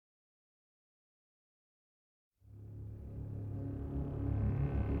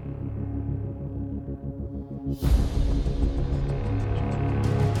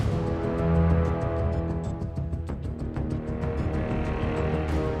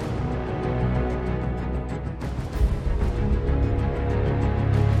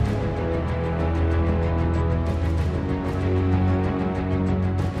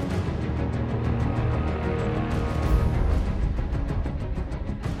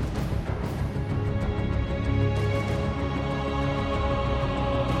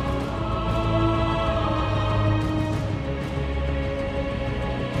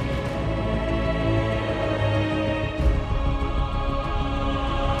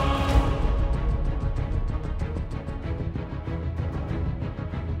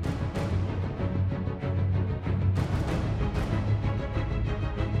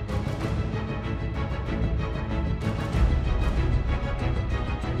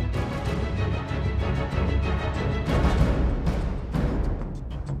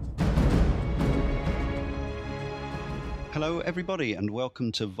Hello, everybody, and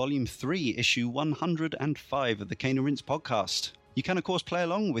welcome to Volume 3, Issue 105 of the Cane and Rinse podcast. You can, of course, play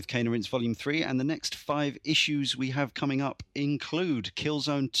along with Cane and Rinse Volume 3, and the next 5 issues we have coming up include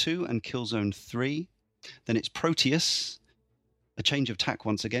Killzone 2 and Killzone 3. Then it's Proteus, a change of tack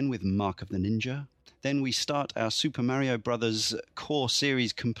once again with Mark of the Ninja. Then we start our Super Mario Brothers core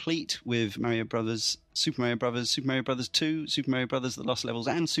series complete with Super Mario Brothers, Super Mario Brothers 2, Super Mario Brothers The Lost Levels,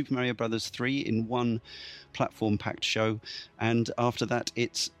 and Super Mario Brothers 3 in one platform-packed show. And after that,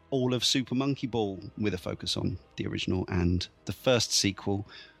 it's all of Super Monkey Ball with a focus on the original and the first sequel.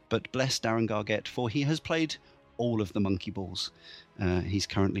 But bless Darren Gargett, for he has played all of the Monkey Balls. He's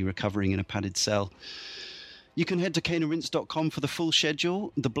currently recovering in a padded cell. You can head to caneandrinse.com for the full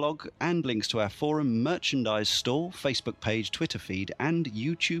schedule, the blog, and links to our forum, merchandise store, Facebook page, Twitter feed, and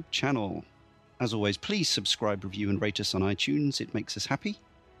YouTube channel. As always, please subscribe, review, and rate us on iTunes. It makes us happy.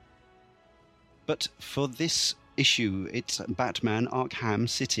 But for this issue, it's Batman Arkham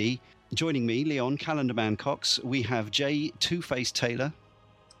City. Joining me, Leon Calendarman Cox, we have Jay Two-Face Taylor.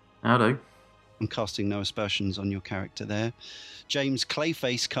 Howdy. I'm casting no aspersions on your character there. James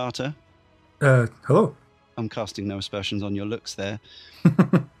Clayface Carter. Hello. I'm casting no aspersions on your looks there.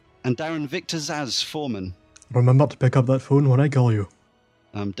 And Darren Victor Zaz Foreman. Remember to pick up that phone when I call you.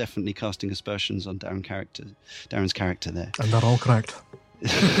 I'm definitely casting aspersions on Darren's character there. And they're all correct.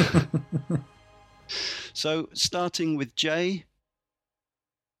 So, starting with Jay,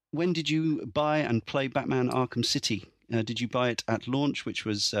 when did you buy and play Batman Arkham City? Did you buy it at launch, which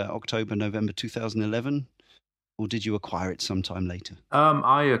was October, November 2011? Or did you acquire it sometime later?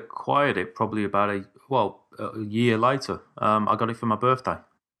 I acquired it probably about a year later. I got it for my birthday.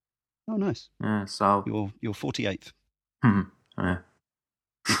 Oh, nice. Yeah, so your 48th. Yeah.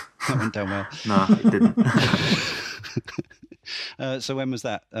 That went down well. No, it didn't. So when was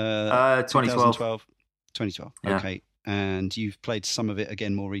that? 2012. 2012. Yeah. Okay. And you've played some of it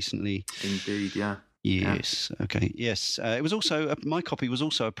again more recently. Indeed, yeah. Yes. Yeah. Okay. Yes. It was also my copy was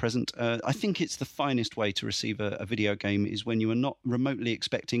also a present. I think it's the finest way to receive a video game is when you are not remotely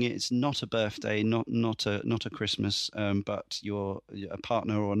expecting it. It's not a birthday, not a Christmas, but a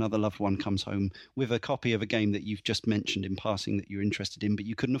partner or another loved one comes home with a copy of a game that you've just mentioned in passing that you're interested in, but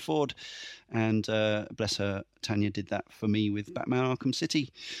you couldn't afford. And bless her, Tanya did that for me with Batman Arkham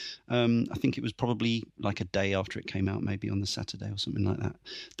City. I think it was probably like a day after it came out, maybe on the Saturday or something like that.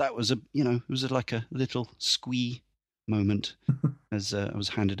 That was like a little squee moment as I was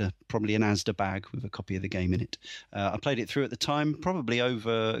handed probably an Asda bag with a copy of the game in it. I played it through at the time, probably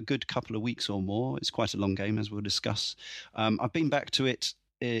over a good couple of weeks or more. It's quite a long game, as we'll discuss. I've been back to it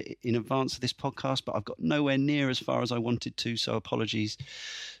in advance of this podcast, but I've got nowhere near as far as I wanted to, so apologies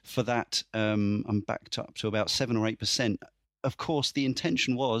for that. I'm backed up to about 7 or 8%. Of course, the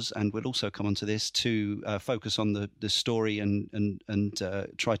intention was, and we'll also come onto this, to focus on the story and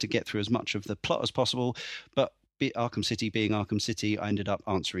try to get through as much of the plot as possible. But Arkham City being Arkham City, I ended up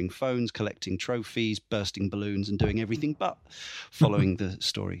answering phones, collecting trophies, bursting balloons, and doing everything but following the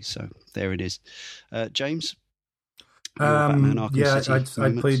story. So there it is. James? Batman Arkham City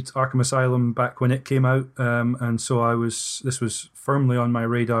I played Arkham Asylum back when it came out, and so this was firmly on my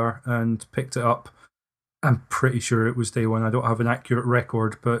radar and picked it up. I'm pretty sure it was day one. I don't have an accurate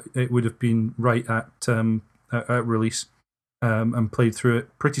record, but it would have been right at release, and played through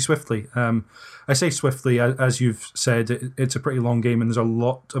it pretty swiftly. I say swiftly, as you've said, it's a pretty long game, and there's a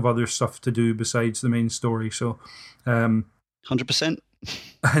lot of other stuff to do besides the main story. So, 100%.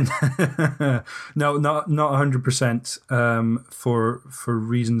 No, not 100%. For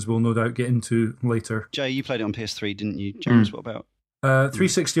reasons we'll no doubt get into later. Jay, you played it on PS3, didn't you? James, what about?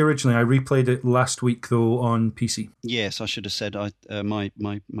 360 originally. I replayed it last week though on PC. Yes, I should have said my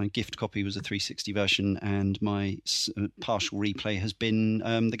gift copy was a 360 version, and my partial replay has been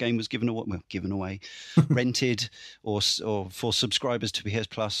the game was given away, rented or for subscribers to PS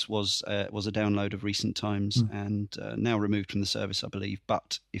Plus was a download of recent times and now removed from the service, I believe.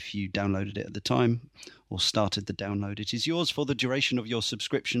 But if you downloaded it at the time or started the download, it is yours for the duration of your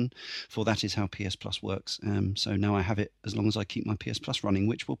subscription, for that is how PS Plus works. So now I have it as long as I keep my PS Plus running,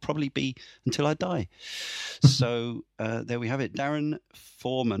 which will probably be until I die. So there we have it. Darren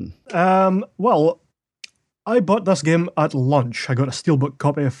Foreman. Well, I bought this game at launch. I got a steelbook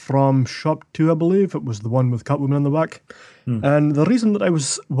copy from Shop 2, I believe. It was the one with Catwoman in the back. And the reason that I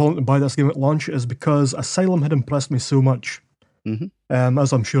was willing to buy this game at launch is because Asylum had impressed me so much.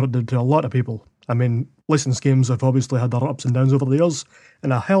 As I'm sure it did to a lot of people. I mean, licensed games have obviously had their ups and downs over the years,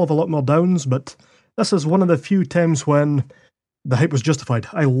 and a hell of a lot more downs, but this is one of the few times when the hype was justified.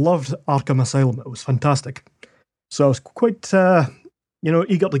 I loved Arkham Asylum. It was fantastic. So I was quite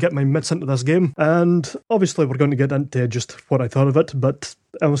eager to get my mitts into this game. And obviously we're going to get into just what I thought of it, but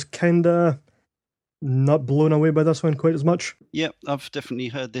I was kind of not blown away by this one quite as much. Yeah, I've definitely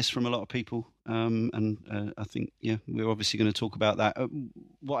heard this from a lot of people. And I think, we're obviously going to talk about that.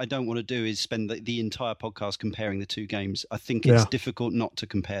 What I don't want to do is spend the entire podcast comparing the two games. I think it's difficult not to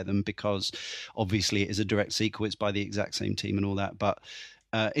compare them because obviously it is a direct sequel. It's by the exact same team and all that. But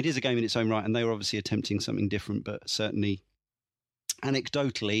it is a game in its own right, and they were obviously attempting something different, but certainly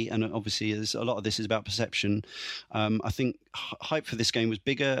anecdotally, and obviously a lot of this is about perception, I think hype for this game was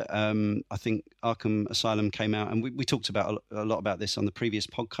bigger. I think Arkham Asylum came out, and we talked about a lot about this on the previous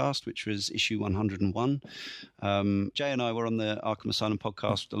podcast, which was issue 101. Jay and I were on the Arkham Asylum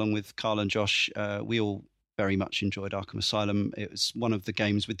podcast along with Carl and Josh. We all very much enjoyed Arkham Asylum. It was one of the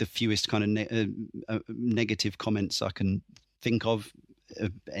games with the fewest kind of negative comments I can think of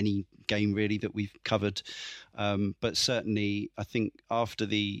any game really that we've covered, but certainly I think after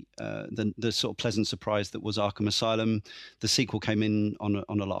the sort of pleasant surprise that was Arkham Asylum, the sequel came in on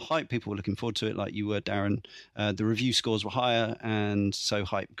a lot of hype. People were looking forward to it, like you were, Darren. The review scores were higher, and so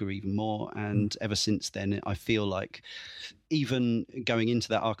hype grew even more. And ever since then, I feel like even going into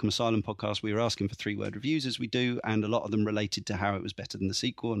that Arkham Asylum podcast, we were asking for 3-word reviews as we do, and a lot of them related to how it was better than the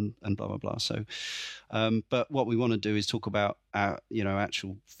sequel and blah, blah, blah. So, but what we want to do is talk about our,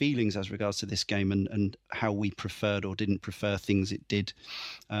 actual feelings as regards to this game and how we preferred or didn't prefer things it did.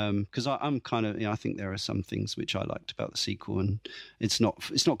 Because I'm kind of, I think there are some things which I liked about the sequel, and it's not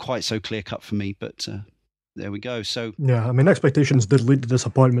quite so clear cut for me, but there we go. So yeah, I mean, expectations did lead to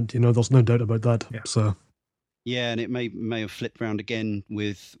disappointment. There's no doubt about that. Yeah. So. Yeah, and it may have flipped round again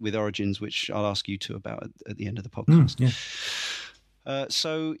with Origins, which I'll ask you two about at the end of the podcast.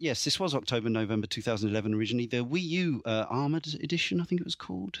 So, yes, this was November 2011 originally. The Wii U Armored Edition, I think it was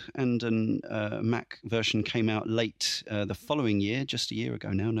called, and a Mac version came out late the following year, just a year ago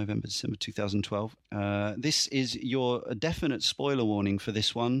now, November, December 2012. This is your definite spoiler warning for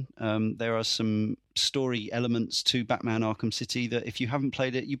this one. There are some story elements to Batman Arkham City that if you haven't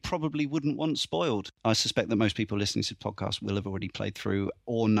played it, you probably wouldn't want spoiled. I suspect that most people listening to the podcast will have already played through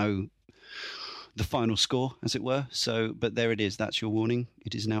or know the final score, as it were. So, but there it is. That's your warning.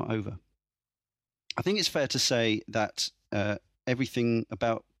 It is now over. I think it's fair to say that everything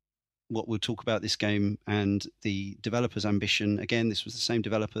about what we'll talk about this game and the developer's ambition, again, this was the same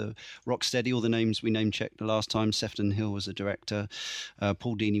developer, Rocksteady, all the names we name-checked the last time. Sefton Hill was a director.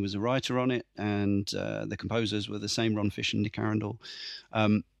 Paul Dini was a writer on it, and the composers were the same, Ron Fish and Nick Arundel.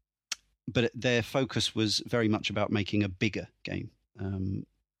 But their focus was very much about making a bigger game.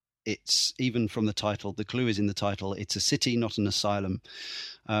 It's even from the title, the clue is in the title, it's a city, not an asylum.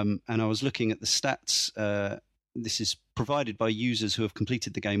 And I was looking at the stats. This is provided by users who have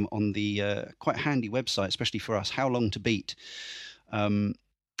completed the game on the quite handy website, especially for us, How Long to Beat.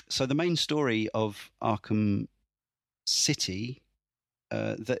 So the main story of Arkham City,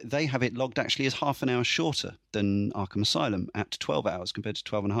 they have it logged actually as half an hour shorter than Arkham Asylum at 12 hours compared to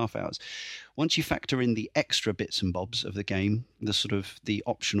 12 and a half hours. Once you factor in the extra bits and bobs of the game, the sort of the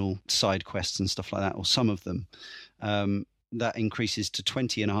optional side quests and stuff like that, or some of them, that increases to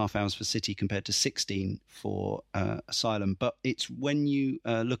 20 and a half hours for City compared to 16 for Asylum. But it's when you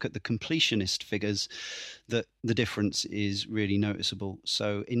look at the completionist figures that the difference is really noticeable.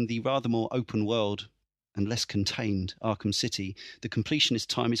 So in the rather more open world and less contained Arkham City, the completionist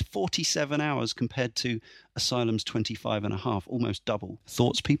time is 47 hours compared to Asylum's 25 and a half, almost double.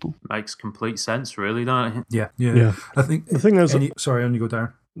 Thoughts, people? Makes complete sense, really, don't it? Yeah. I think the thing is, sorry, on you go,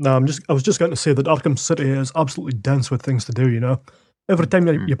 Darren. No, I was just going to say that Arkham City is absolutely dense with things to do. Every time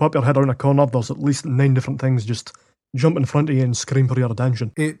you pop your head around a corner, there's at least 9 different things just jump in front of you and scream for your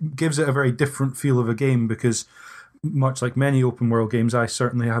attention. It gives it a very different feel of a game because, much like many open world games, I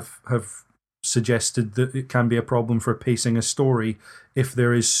certainly have suggested that it can be a problem for pacing a story if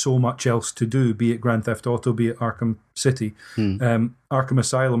there is so much else to do, be it Grand Theft Auto, be it Arkham City. Arkham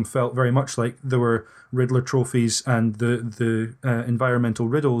Asylum felt very much like there were Riddler trophies and the environmental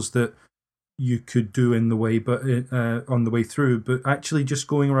riddles that you could do in the way, but on the way through, but actually just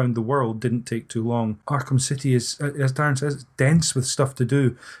going around the world didn't take too long. Arkham City is, as Darren says, dense with stuff to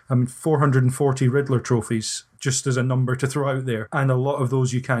do. 440 Riddler trophies, just as a number to throw out there, and a lot of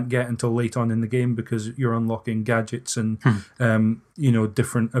those you can't get until late on in the game because you're unlocking gadgets and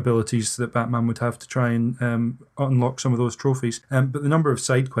different abilities that Batman would have to try and unlock some of those trophies. But the number of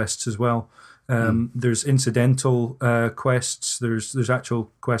side quests as well There's incidental quests. There's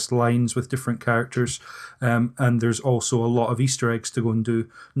actual quest lines with different characters, and there's also a lot of Easter eggs to go and do.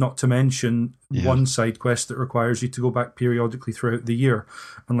 Not to mention one side quest that requires you to go back periodically throughout the year,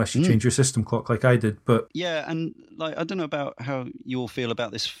 unless you change your system clock like I did. But yeah, and like I don't know about how you all feel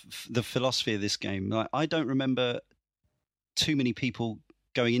about this, the philosophy of this game. Like, I don't remember too many people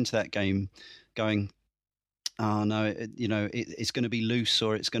going into that game going, oh no, it's going to be loose,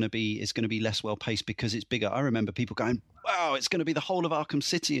 or it's going to be less well paced because it's bigger. I remember people going, wow, it's going to be the whole of Arkham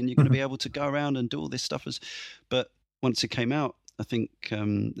City, and you're going to be able to go around and do all this stuff. But once it came out, I think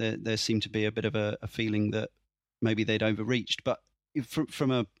there seemed to be a bit of a feeling that maybe they'd overreached. But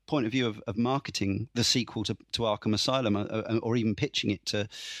from a point of view of marketing the sequel to Arkham Asylum, or even pitching it to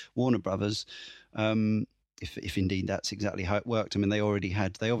Warner Brothers, if indeed that's exactly how it worked. I mean, they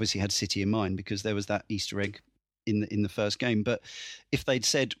obviously had City in mind, because there was that Easter egg in the first game. But if they'd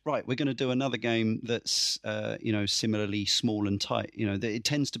said, right, we're going to do another game that's similarly small and tight, it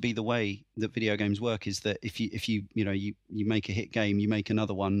tends to be the way that video games work, is that if you make a hit game, you make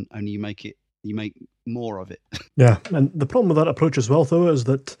another one, and you make more of it. Yeah, and the problem with that approach as well, though, is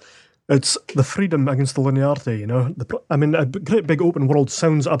that it's the freedom against the linearity. A great big open world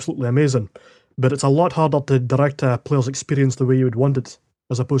sounds absolutely amazing, but it's a lot harder to direct a player's experience the way you would want it,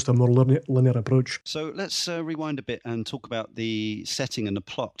 as opposed to a more linear approach. So let's rewind a bit and talk about the setting and the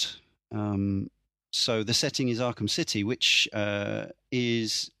plot. So the setting is Arkham City, which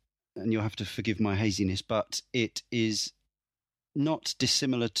is, and you'll have to forgive my haziness, but it is not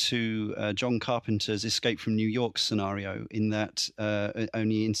dissimilar to John Carpenter's Escape from New York scenario, in that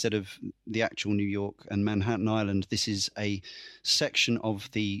only instead of the actual New York and Manhattan Island, this is a section of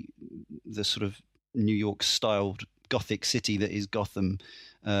the sort of New York styled Gothic city that is Gotham,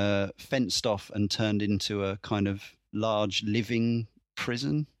 fenced off and turned into a kind of large living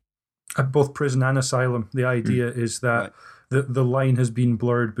prison. Both prison and asylum. The idea is that the line has been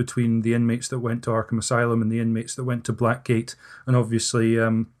blurred between the inmates that went to Arkham Asylum and the inmates that went to Blackgate. And obviously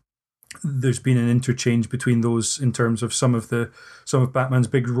there's been an interchange between those in terms of some of Batman's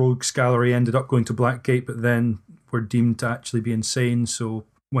big rogues gallery ended up going to Blackgate, but then were deemed to actually be insane, so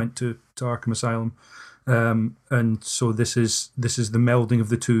went to Arkham Asylum. And so this is the melding of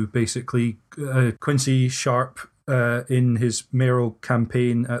the two, basically. Quincy Sharp, in his mayoral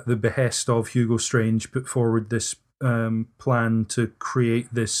campaign at the behest of Hugo Strange, put forward this plan to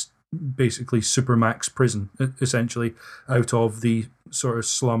create this basically supermax prison, essentially, out of the sort of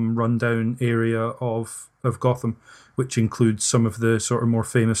slum rundown area of Gotham, which includes some of the sort of more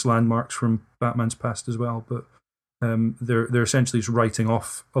famous landmarks from Batman's past as well. But they're essentially just writing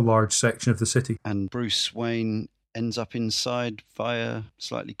off a large section of the city. And Bruce Wayne ends up inside via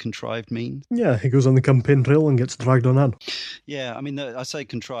slightly contrived means. Yeah, he goes on the campaign trail and gets dragged on in. Yeah, I mean, I say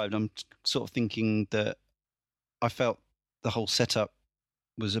contrived. I'm sort of thinking that I felt the whole setup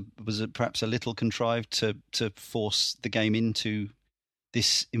was perhaps a little contrived to force the game into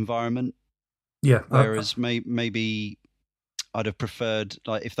this environment. Yeah. Whereas maybe I'd have preferred,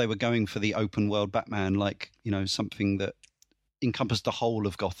 like, if they were going for the open world Batman, like, something that encompassed the whole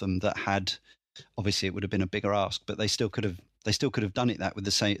of Gotham, that had, obviously it would have been a bigger ask, but they still could have done it with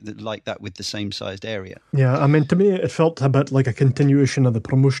the same sized area. Yeah, I mean, to me it felt a bit like a continuation of the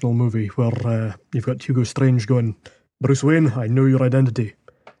promotional movie, where you've got Hugo Strange going, Bruce Wayne, I know your identity.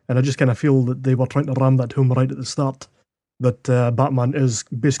 And I just kind of feel that they were trying to ram that home right at the start, that Batman is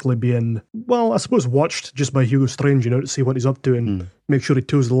basically being, well, I suppose, watched just by Hugo Strange, to see what he's up to and make sure he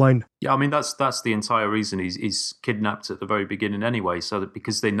toes the line. Yeah, I mean, that's the entire reason he's kidnapped at the very beginning anyway, so that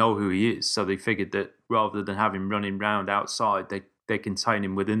because they know who he is, so they figured that rather than have him running round outside, they contain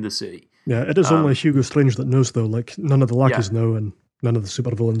him within the city. Yeah, it is only Hugo Strange that knows, though. Like, none of the lackeys know, and none of the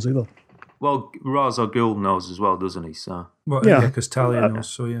supervillains either. Well, Ra's al Ghul knows as well, doesn't he? So, well, yeah, because Talia knows.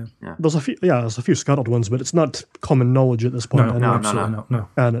 So yeah. There's a few scattered ones, but it's not common knowledge at this point. No, absolutely not.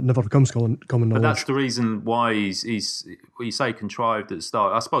 And it never becomes common knowledge. But that's the reason why he's well, you say contrived at the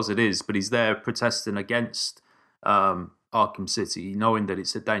start. I suppose it is, but he's there protesting against Arkham City, knowing that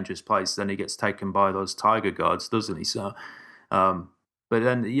it's a dangerous place. Then he gets taken by those tiger guards, doesn't he? So, but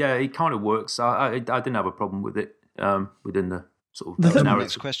then it kind of works. I didn't have a problem with it within the sort of the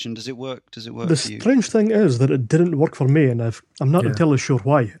next question: does it work? Does it work? The for you? strange thing is that it didn't work for me, and I'm not entirely sure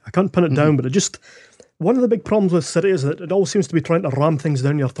why. I can't pin it down, but it just, one of the big problems with City is that it always seems to be trying to ram things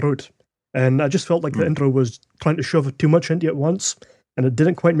down your throat, and I just felt like the intro was trying to shove too much into you at once, and it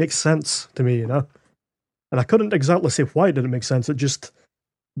didn't quite make sense to me, And I couldn't exactly say why it didn't make sense. It just,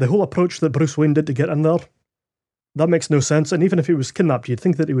 the whole approach that Bruce Wayne did to get in there, that makes no sense. And even if he was kidnapped, you'd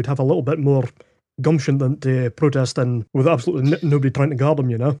think that he would have a little bit more gumption to protest and with absolutely nobody trying to guard them,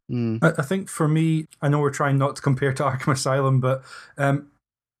 you know? I think for me, I know we're trying not to compare to Arkham Asylum, but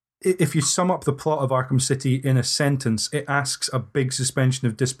if you sum up the plot of Arkham City in a sentence, it asks a big suspension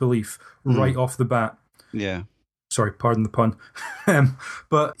of disbelief right off the bat. Yeah. Sorry, pardon the pun.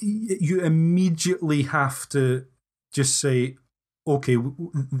 But you immediately have to just say, okay,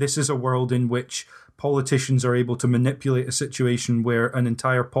 this is a world in which politicians are able to manipulate a situation where an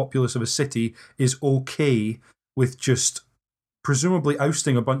entire populace of a city is okay with just presumably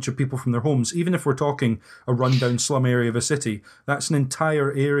ousting a bunch of people from their homes. Even if we're talking a rundown slum area of a city, that's an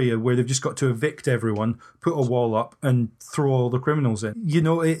entire area where they've just got to evict everyone, put a wall up, and throw all the criminals in. You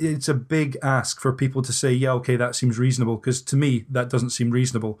know, it's a big ask for people to say, yeah, okay, that seems reasonable, because to me, that doesn't seem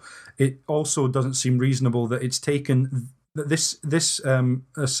reasonable. It also doesn't seem reasonable that it's taken... This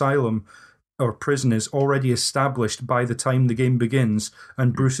asylum or prison is already established by the time the game begins,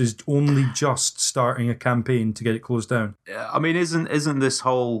 and Bruce is only just starting a campaign to get it closed down. I mean, isn't this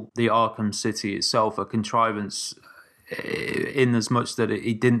whole the Arkham City itself a contrivance in as much that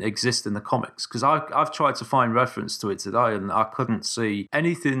it didn't exist in the comics? Because I've tried to find reference to it today, and I couldn't see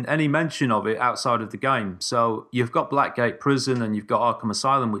any mention of it outside of the game. So you've got Blackgate Prison and you've got Arkham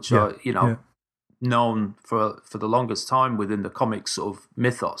Asylum, which are known for the longest time within the comics sort of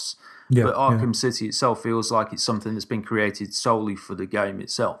mythos. Yeah, but Arkham City itself feels like it's something that's been created solely for the game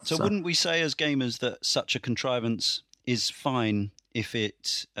itself. So wouldn't we say as gamers that such a contrivance is fine if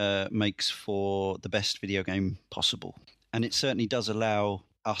it makes for the best video game possible? And it certainly does allow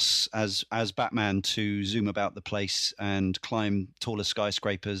us as Batman to zoom about the place and climb taller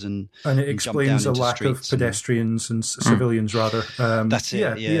skyscrapers and it explains a lack of pedestrians and civilians rather. That's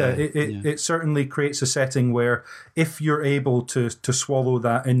it. It certainly creates a setting where if you're able to swallow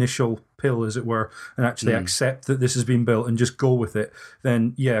that initial pill, as it were, and actually accept that this has been built and just go with it,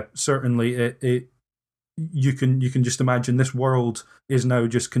 then certainly it you can just imagine this world is now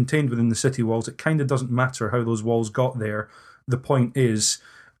just contained within the city walls. It kind of doesn't matter how those walls got there. The point is,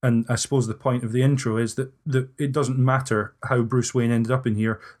 and I suppose the point of the intro is that it doesn't matter how Bruce Wayne ended up in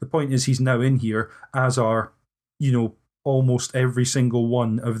here. The point is he's now in here, as are, almost every single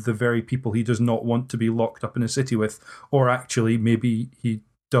one of the very people he does not want to be locked up in a city with. Or actually, maybe he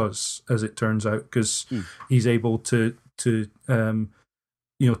does, as it turns out, because he's able to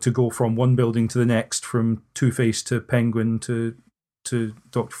go from one building to the next, from Two-Face to Penguin to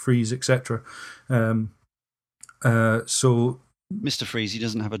Dr. Freeze, etc. So Mr. Freeze, he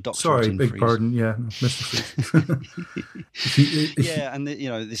doesn't have a doctorate. Sorry, in big Freeze. pardon. Yeah, Mr. Freeze. Yeah, and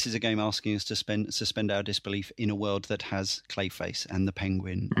this is a game asking us to suspend our disbelief in a world that has Clayface and the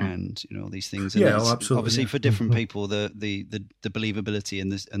Penguin and all these things. And absolutely. Obviously, for different people, the believability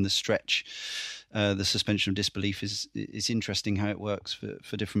and the stretch, the suspension of disbelief is interesting how it works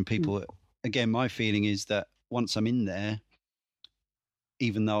for different people. Again, my feeling is that once I'm in there,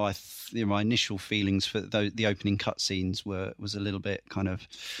 even though my initial feelings for the opening cutscenes was a little bit kind of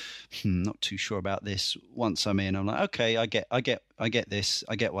not too sure about this. Once I'm in, I'm like, okay, I get this.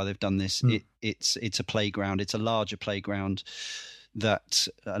 I get why they've done this. It's a playground. It's a larger playground that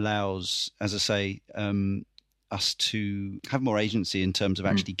allows, as I say, us to have more agency in terms of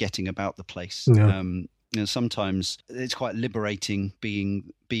actually getting about the place. Yeah. Sometimes it's quite liberating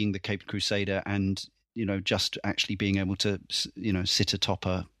being the Caped Crusader and just actually being able to, sit atop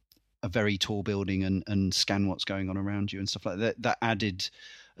a very tall building and scan what's going on around you and stuff like that. That added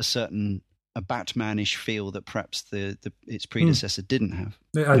a Batmanish feel that perhaps its predecessor didn't have.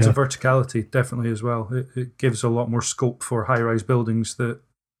 It adds a verticality, definitely, as well. It gives a lot more scope for high-rise buildings that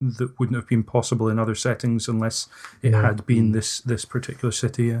wouldn't have been possible in other settings unless it had been this particular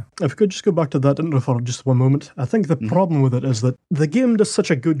city. Yeah. If we could just go back to that intro for just one moment, I think the problem with it is that the game does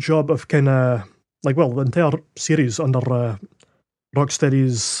such a good job of kind of the entire series under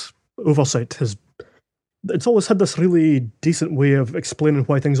Rocksteady's oversight it's always had this really decent way of explaining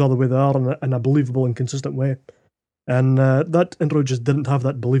why things are the way they are in a believable and consistent way. And that intro just didn't have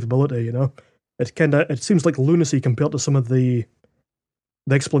that believability, It seems like lunacy compared to some of the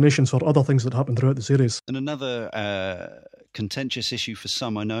explanations for other things that happen throughout the series. And another contentious issue for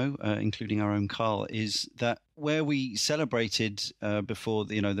some, I know, including our own Carl, is that where we celebrated before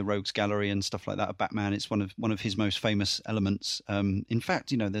the Rogues Gallery and stuff like that of Batman, it's one of his most famous elements. In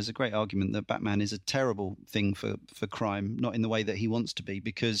fact, there's a great argument that Batman is a terrible thing for crime, not in the way that he wants to be,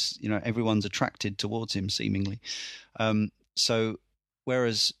 because everyone's attracted towards him seemingly. So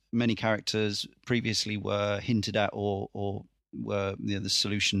whereas many characters previously were hinted at or were the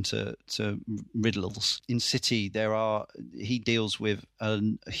solution to riddles, in City he deals with a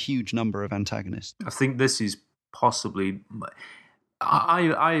huge number of antagonists. I think this is possibly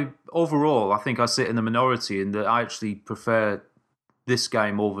I overall, I think I sit in the minority in that I actually prefer this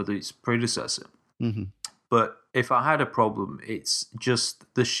game over its predecessor. Mm-hmm. But if I had a problem, it's just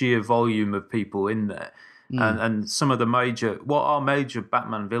the sheer volume of people in there. And some of the major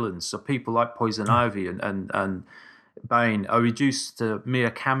Batman villains, so people like Poison Ivy and Bane, are reduced to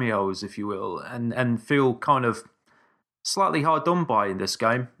mere cameos, if you will, and feel kind of slightly hard done by in this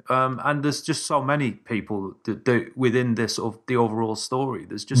game. And there's just so many people that do within this of the overall story.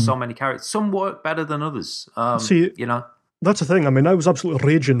 There's just so many characters. Some work better than others. See, you know, that's the thing. I mean, I was absolutely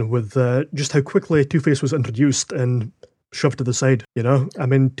raging with just how quickly Two-Face was introduced and shoved to the side. You know, I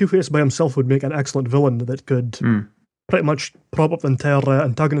mean, Two-Face by himself would make an excellent villain that could pretty much prop up the entire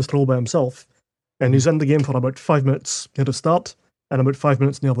antagonist role by himself. And he's in the game for about 5 minutes near the start and about 5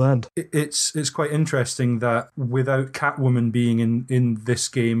 minutes near the end. It's quite interesting that without Catwoman being in this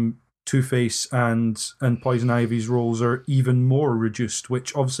game, Two-Face and Poison Ivy's roles are even more reduced,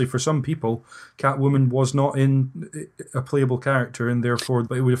 which obviously for some people, Catwoman was not in a playable character, and therefore it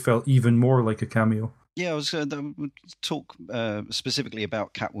would have felt even more like a cameo. Yeah, I was going to talk specifically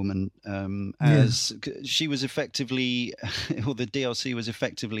about Catwoman as she was effectively, or the DLC was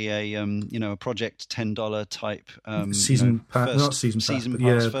effectively a a Project $10 type season pass,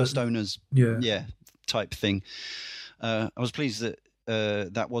 first owners type thing. I was pleased that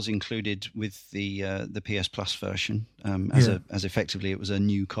that was included with the PS Plus version, as effectively it was a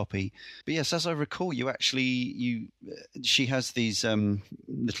new copy. But yes, as I recall, she has these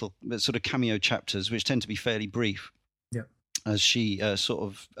little sort of cameo chapters which tend to be fairly brief. Yeah, as she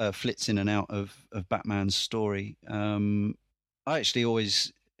sort of flits in and out of Batman's story. I actually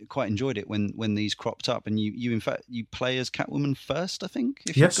always quite enjoyed it when these cropped up, and you in fact you play as Catwoman first, I think.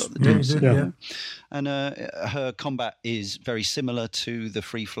 If yes, you've got the DLC. And her combat is very similar to the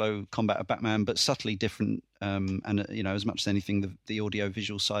free flow combat of Batman, but subtly different. And as much as anything, the audio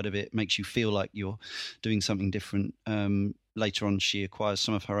visual side of it makes you feel like you're doing something different. Later on, she acquires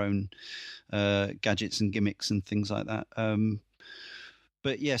some of her own gadgets and gimmicks and things like that.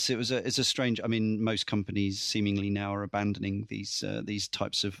 But yes, it's a strange. I mean, most companies seemingly now are abandoning these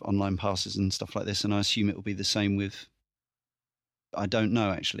types of online passes and stuff like this, and I assume it will be the same with. I don't know,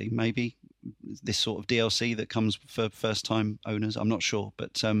 actually. Maybe this sort of DLC that comes for first-time owners. I'm not sure,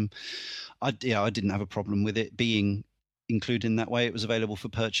 but I didn't have a problem with it being included in that way. It was available for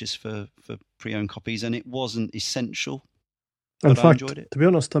purchase for pre-owned copies, and it wasn't essential. In fact, I enjoyed it. To be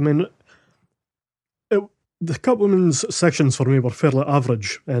honest, I mean, the Catwoman's sections for me were fairly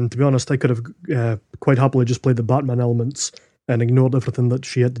average, and to be honest, I could have quite happily just played the Batman elements and ignored everything that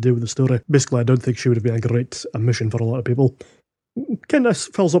she had to do with the story. Basically, I don't think she would have been a great mission for a lot of people. Kind of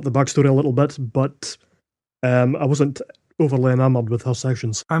fills up the backstory a little bit, but I wasn't overly enamored with her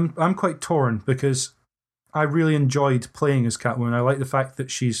sections. I'm quite torn because I really enjoyed playing as Catwoman. I like the fact that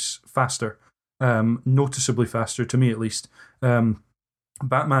she's faster, noticeably faster, to me at least.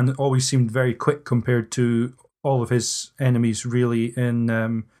 Batman always seemed very quick compared to all of his enemies, really, in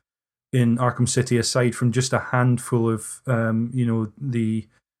Arkham City, aside from just a handful of, the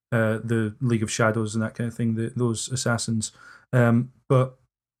League of Shadows and that kind of thing, those assassins. But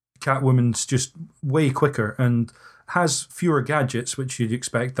Catwoman's just way quicker and has fewer gadgets, which you'd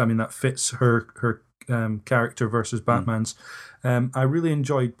expect. I mean, that fits her character versus Batman's. I really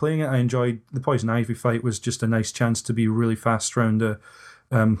enjoyed playing it. I enjoyed the Poison Ivy fight. Was just a nice chance to be really fast round a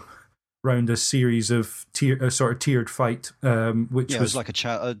series of sort of tiered fight, which was like a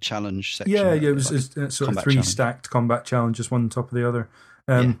challenge section. Yeah, it was sort of three stacked combat challenges, one on top of the other.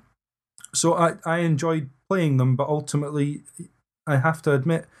 So I enjoyed playing them, but ultimately, I have to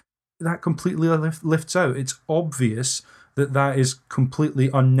admit that completely lifts out. It's obvious that is completely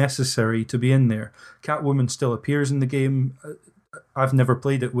unnecessary to be in there. Catwoman still appears in the game. I've never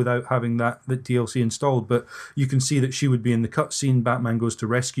played it without having that DLC installed, but you can see that she would be in the cutscene. Batman goes to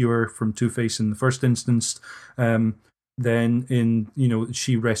rescue her from Two-Face in the first instance. Then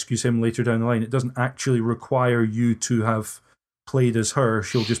she rescues him later down the line. It doesn't actually require you to have played as her.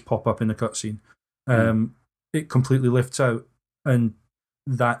 She'll just pop up in a cutscene. It completely lifts out, and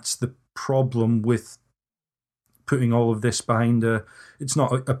that's the problem with putting all of this behind it's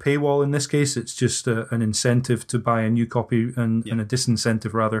not a paywall in this case, it's just an incentive to buy a new copy and a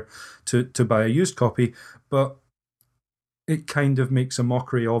disincentive rather to buy a used copy, but it kind of makes a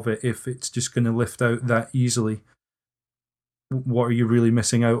mockery of it if it's just going to lift out that easily. What are you really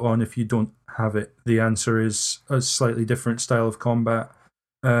missing out on if you don't have it? The answer is a slightly different style of combat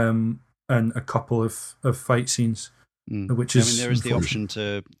and a couple of fight scenes. Which is, there is the option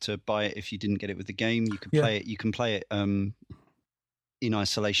to buy it if you didn't get it with the game. You could play it. You can play it in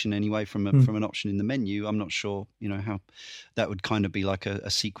isolation anyway from an option in the menu. I'm not sure, how that would kind of be like a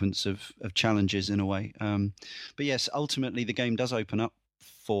sequence of challenges in a way. But yes, ultimately the game does open up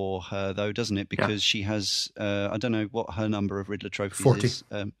for her though, doesn't it? Because she has, I don't know what her number of Riddler trophies 40. is.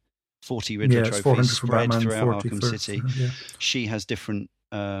 40 Riddler trophies spread Batman, throughout 40 Arkham City. She has different.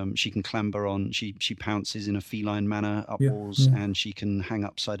 She can clamber on. She pounces in a feline manner up walls, and she can hang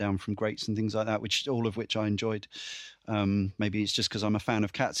upside down from grates and things like that. All of which I enjoyed. Maybe it's just because I'm a fan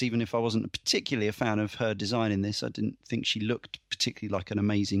of cats. Even if I wasn't particularly a fan of her design in this, I didn't think she looked particularly like an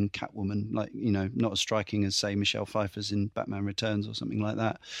amazing Catwoman. Like, not as striking as say Michelle Pfeiffer's in Batman Returns or something like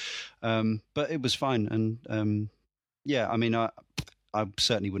that. But it was fine, and I mean, I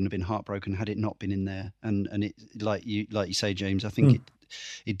certainly wouldn't have been heartbroken had it not been in there. And it, like you say, James, I think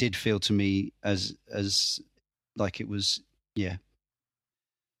it did feel to me as like it was,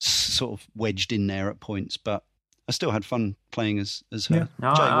 sort of wedged in there at points. But I still had fun playing as her. Yeah.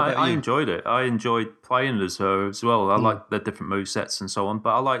 No, Jay, I enjoyed it. I enjoyed playing as her as well. I like the different movesets and so on.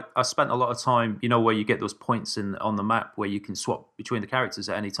 But I spent a lot of time, where you get those points on the map where you can swap between the characters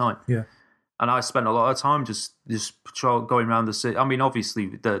at any time. Yeah. And I spent a lot of time just going around the city. I mean, obviously,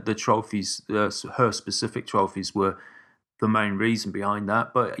 the trophies, her specific trophies, were the main reason behind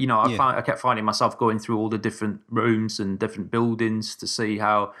that. But I kept finding myself going through all the different rooms and different buildings to see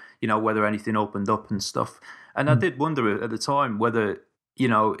how whether anything opened up and stuff. And I did wonder at the time whether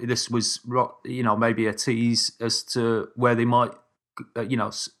this was maybe a tease as to where they might.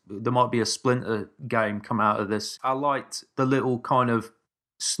 There might be a Splinter game come out of this. I liked the little kind of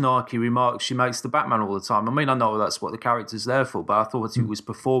snarky remarks she makes to Batman all the time. I mean, I know that's what the character's there for, but I thought it was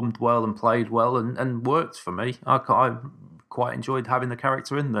performed well and played well and worked for me. I quite enjoyed having the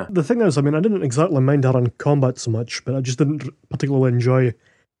character in there. The thing is, I mean, I didn't exactly mind her in combat so much, but I just didn't particularly enjoy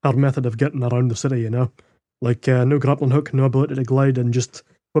her method of getting around the city, Like, no grappling hook, no ability to glide, and just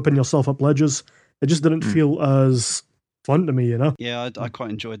whipping yourself up ledges. It just didn't feel as fun to me, Yeah, I quite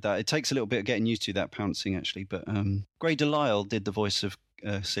enjoyed that. It takes a little bit of getting used to that pouncing, actually. But Grey DeLisle did the voice of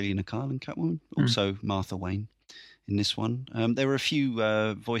Selina Kyle and Catwoman, also Martha Wayne in this one. There were a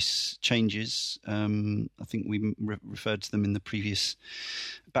few voice changes. I think we referred to them in the previous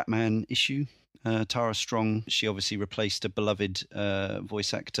Batman issue. Tara Strong, she obviously replaced a beloved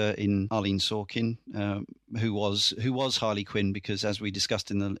voice actor in Arlene Sorkin, who was Harley Quinn, because as we discussed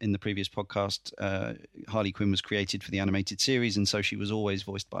in the previous podcast, Harley Quinn was created for the animated series, and so she was always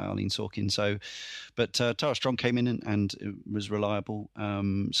voiced by Arlene Sorkin. But Tara Strong came in and it was reliable.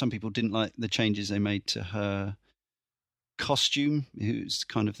 Some people didn't like the changes they made to her costume.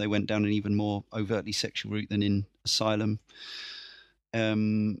 They went down an even more overtly sexual route than in Asylum.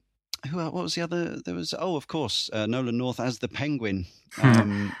 What was the other? There was, of course, Nolan North as the Penguin. I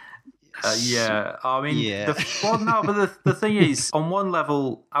mean, but the thing is, on one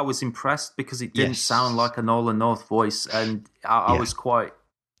level, I was impressed because it didn't sound like a Nolan North voice, and I was quite,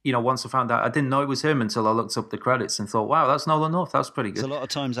 once I found out, I didn't know it was him until I looked up the credits and thought, wow, that's Nolan North. That's pretty good. There's a lot of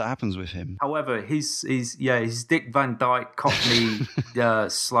times that happens with him. However, his Dick Van Dyke Cockney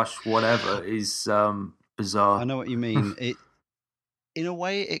 / whatever is bizarre. I know what you mean. In a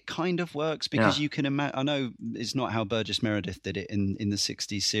way, it kind of works because you can imagine. I know it's not how Burgess Meredith did it in the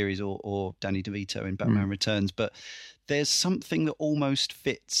 60s series or Danny DeVito in Batman Returns, but there's something that almost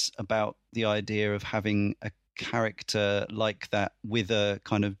fits about the idea of having a character like that with a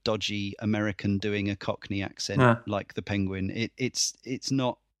kind of dodgy American doing a Cockney accent like the Penguin. It's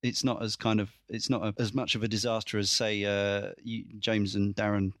not as much of a disaster as, say, James and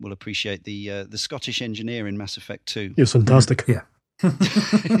Darren will appreciate the Scottish engineer in Mass Effect 2. It's fantastic. Yeah.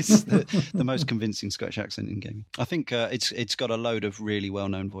 It's the most convincing Scottish accent in gaming. I think it's got a load of really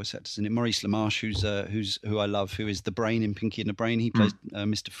well-known voice actors in it. Maurice LaMarche, who I love, who is the Brain in Pinky and the Brain. He plays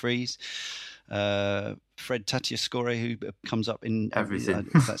Mr. Freeze. Fred Tatasciore, who comes up in everything.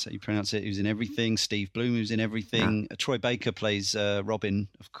 If that's how you pronounce it, who's in everything. Steve Bloom, who's in everything. Troy Baker plays Robin,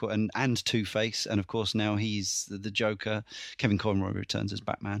 of course, and Two-Face, and of course now he's the Joker. Kevin Conroy returns as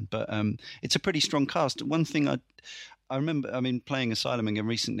Batman, but it's a pretty strong cast. One thing I remember, playing Asylum again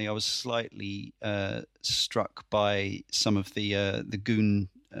recently, I was slightly struck by some of the goon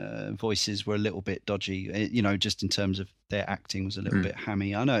voices were a little bit dodgy, just in terms of their acting was a little bit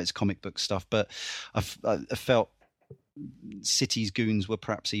hammy. I know it's comic book stuff, but I felt City's goons were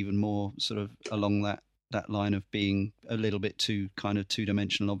perhaps even more sort of along that line of being a little bit too kind of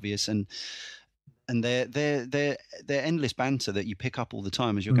two-dimensional, obvious, and their endless banter that you pick up all the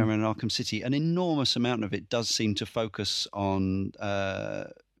time as you're going around Arkham City. An enormous amount of it does seem to focus on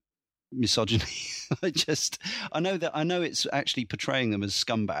misogyny. I know it's actually portraying them as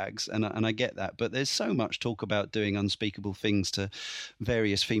scumbags, and I get that, but there's so much talk about doing unspeakable things to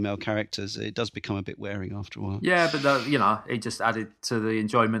various female characters. It does become a bit wearing after a while. Yeah, but it just added to the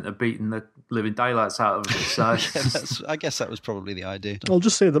enjoyment of beating the living daylights out of it. So I guess that was probably the idea. I'll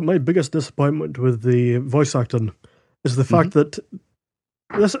just say that my biggest disappointment with the voice acting is the fact that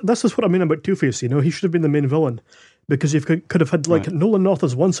this is what I mean about Two-Face. He should have been the main villain, because you could have had Nolan North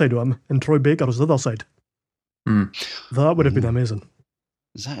as one side of him and Troy Baker as the other side. That would have been amazing.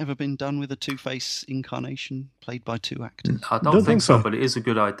 Has that ever been done with a Two-Face incarnation played by two actors? I don't think so, but it is a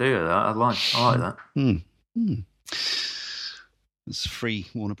good idea. I like that. It's free,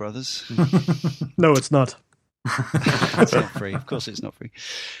 Warner Brothers. No, it's not. It's not free. Of course it's not free.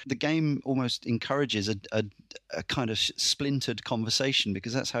 The game almost encourages a kind of splintered conversation,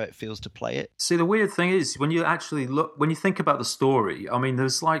 because that's how it feels to play it. See, the weird thing is, when you think about the story, I mean,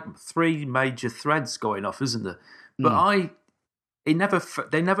 there's like 3 major threads going off, isn't there? But they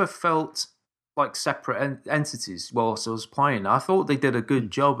never felt like separate entities whilst I was playing. I thought they did a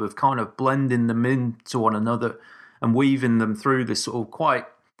good job of kind of blending them into one another and weaving them through this sort of quite,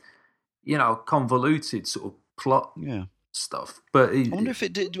 convoluted sort of plot stuff. But I wonder if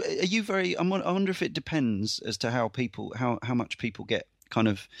it did. Are you very? I wonder if it depends as to how much people get kind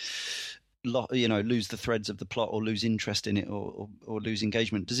of, lose the threads of the plot, or lose interest in it, or lose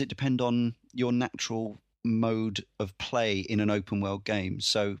engagement. Does it depend on your natural mode of play in an open world game?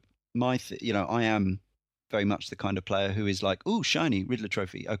 So I am very much the kind of player who is like, oh, shiny Riddler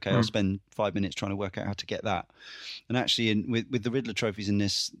trophy. Okay, I'll spend 5 minutes trying to work out how to get that. And actually, with the Riddler trophies in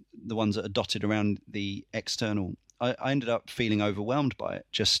this, the ones that are dotted around the external, I ended up feeling overwhelmed by it.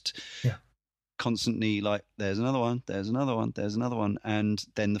 Just constantly like, there's another one, there's another one, there's another one. And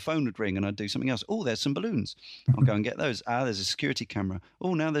then the phone would ring and I'd do something else. Oh, there's some balloons. I'll go and get those. There's a security camera.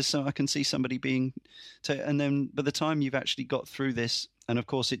 Oh, now I can see somebody being... And then by the time you've actually got through this, and of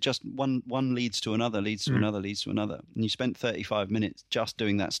course, it just one leads to another, leads to another, leads to another. And you spent 35 minutes just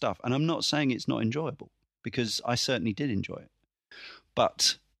doing that stuff. And I'm not saying it's not enjoyable, because I certainly did enjoy it.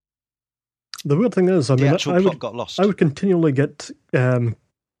 But the weird thing is, the actual plot got lost. I would continually get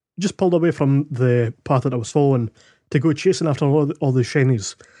just pulled away from the path that I was following to go chasing after all the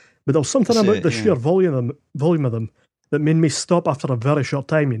shinies. But there was something about the sheer volume of them that made me stop after a very short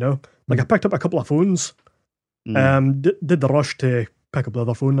time, Like I picked up a couple of phones, did the rush to pick up the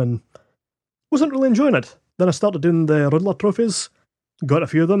other phone and wasn't really enjoying it. Then I started doing the Riddler trophies, got a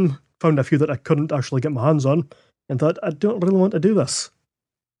few of them, found a few that I couldn't actually get my hands on, and thought, I don't really want to do this.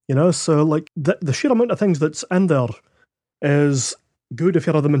 So like the sheer amount of things that's in there is good if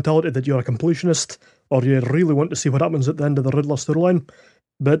you're of the mentality that you're a completionist or you really want to see what happens at the end of the Riddler storyline.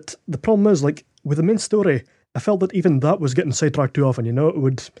 But the problem is, like, with the main story, I felt that even that was getting sidetracked too often,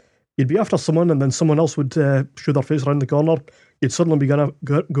 You'd be after someone and then someone else would show their face around the corner. You'd suddenly be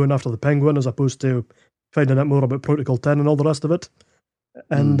going after the Penguin as opposed to finding out more about Protocol 10 and all the rest of it.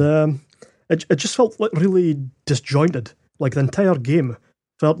 And it just felt like really disjointed. Like the entire game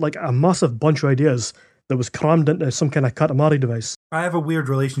felt like a massive bunch of ideas that was crammed into some kind of Katamari device. I have a weird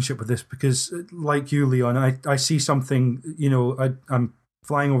relationship with this because, like you, Leon, I see something, I'm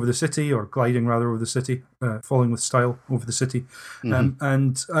flying over the city, or gliding rather over the city, falling with style over the city.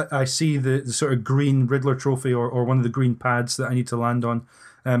 And I see the sort of green Riddler trophy or one of the green pads that I need to land on.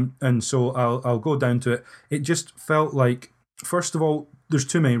 And so I'll go down to it. It just felt like, first of all, there's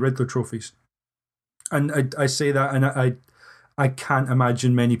too many Riddler trophies. And I say that, and I can't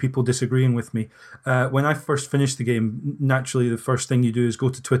imagine many people disagreeing with me. When I first finished the game, naturally the first thing you do is go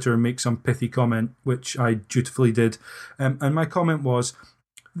to Twitter and make some pithy comment, which I dutifully did. And my comment was,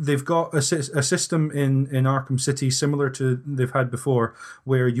 they've got a system in Arkham City similar to they've had before,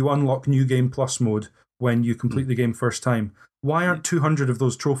 where you unlock New Game Plus mode when you complete the game first time. Why aren't 200 of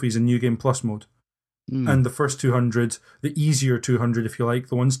those trophies in New Game Plus mode? And the first 200, the easier 200, if you like,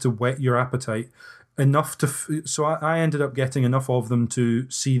 the ones to whet your appetite, enough to... So I ended up getting enough of them to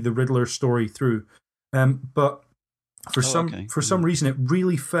see the Riddler story through. But for some reason, it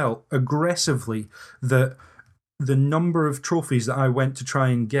really felt aggressively that the number of trophies that I went to try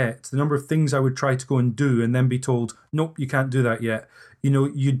and get, the number of things I would try to go and do and then be told, nope, you can't do that yet.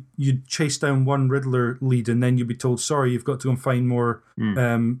 You'd chase down one Riddler lead and then you'd be told, sorry, you've got to go and find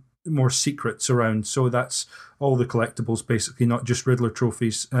more secrets around. So that's all the collectibles, basically, not just Riddler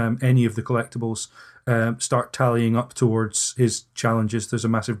trophies. Any of the collectibles start tallying up towards his challenges. There's a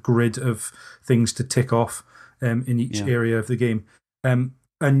massive grid of things to tick off in each area of the game. And,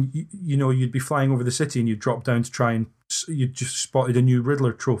 you'd be flying over the city and you'd drop down to try and... You'd just spotted a new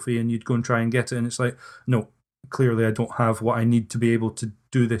Riddler trophy and you'd go and try and get it. And it's like, no, clearly I don't have what I need to be able to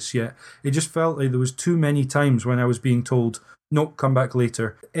do this yet. It just felt like there was too many times when I was being told, no, come back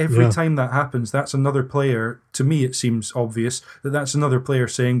later. Every time that happens, that's another player. To me, it seems obvious that that's another player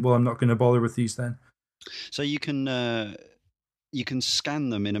saying, well, I'm not going to bother with these then. So you can scan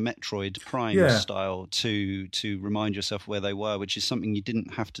them in a Metroid Prime style to remind yourself where they were, which is something you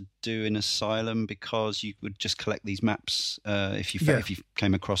didn't have to do in Asylum because you would just collect these maps if you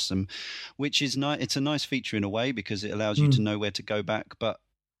came across them, which is nice. It's a nice feature in a way because it allows you to know where to go back. But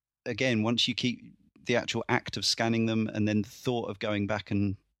again, once you keep the actual act of scanning them and then the thought of going back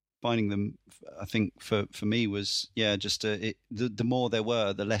and finding them, I think for me was just the more there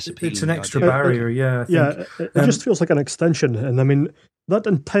were, the less appealing. It's an extra barrier, I think. It just feels like an extension, and I mean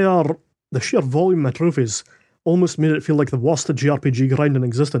the sheer volume of trophies almost made it feel like the worst JRPG grind in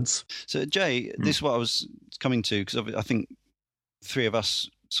existence. So Jay, this is what I was coming to, because I think three of us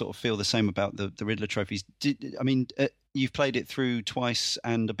sort of feel the same about the Riddler trophies. You've played it through twice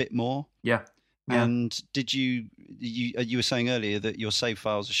and a bit more. Yeah. And did you were saying earlier that your save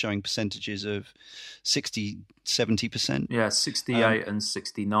files are showing percentages of 60, 70%? Yeah, 68 and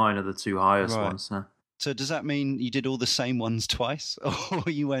 69 are the two highest ones. Huh? So does that mean you did all the same ones twice, or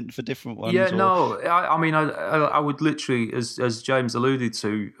you went for different ones? Yeah, no. I would literally, as James alluded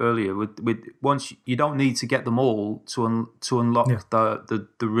to earlier, with once you don't need to get them all to unlock the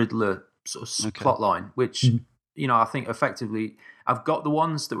Riddler sort of plot line, which I think effectively I've got the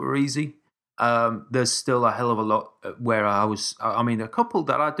ones that were easy. There's still a hell of a lot where a couple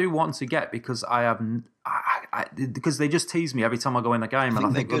that I do want to get because because they just tease me every time I go in the game, and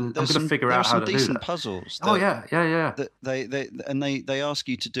I think I'm going to figure out how to do that. There are some decent puzzles. They ask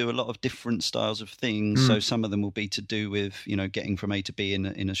you to do a lot of different styles of things. So some of them will be to do with getting from A to B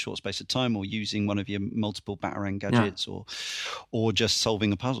in a short space of time, or using one of your multiple Batarang gadgets, or just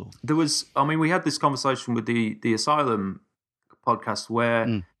solving a puzzle. We had this conversation with the Asylum podcast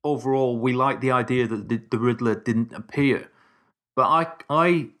where overall we like the idea that the Riddler didn't appear, but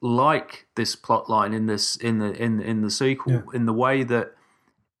I like this plot line in the sequel in the way that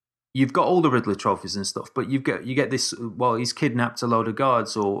you've got all the Riddler trophies and stuff, but you get this. Well, he's kidnapped a load of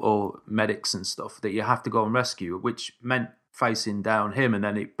guards or medics and stuff that you have to go and rescue, which meant facing down him, and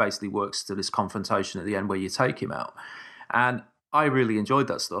then it basically works to this confrontation at the end where you take him out. And I really enjoyed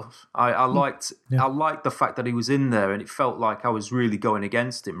that stuff. I liked the fact that he was in there, and it felt like I was really going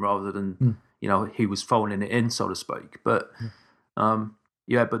against him rather than he was phoning it in, so to speak. But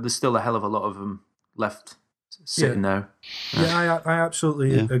but there's still a hell of a lot of them left sitting there. Yeah, I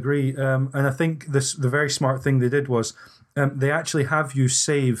absolutely agree. And I think the very smart thing they did was they actually have you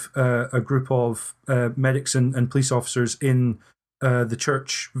save a group of medics and police officers in the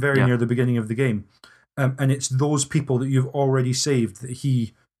church very near the beginning of the game. And it's those people that you've already saved that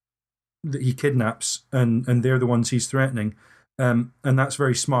he kidnaps, and they're the ones he's threatening. And that's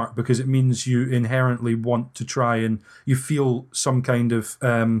very smart because it means you inherently want to try, and you feel some kind of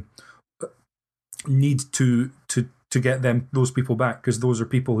need to get those people back, because those are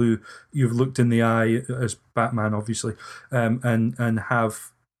people who you've looked in the eye as Batman, obviously, and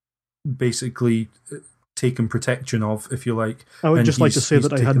have basically taken protection of, if you like. I would just like to say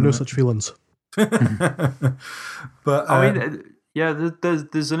that I had no such feelings. But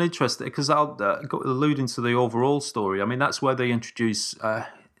there's an interest because I'll alluding to the overall story. I mean, that's where they introduce I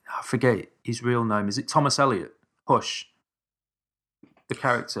forget his real name. Is it Thomas Elliot? Hush, the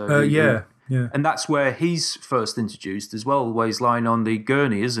character. Yeah. And that's where he's first introduced as well, where he's lying on the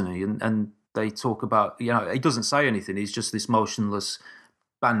gurney, isn't he? And they talk about, he doesn't say anything. He's just this motionless,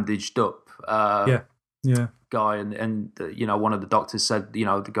 bandaged up guy. And one of the doctors said,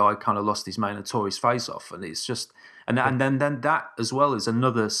 the guy kind of lost his mane and tore his face off. And it's just, and then that as well is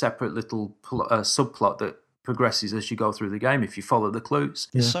another separate little subplot that progresses as you go through the game if you follow the clues.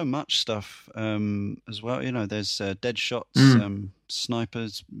 There's so much stuff as well. There's dead shots,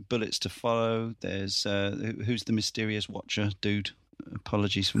 snipers, bullets to follow. There's who's the mysterious watcher dude?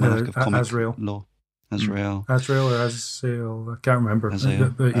 Apologies for my lack of comic Azrael. Lore. Azrael or Azazel, I can't remember.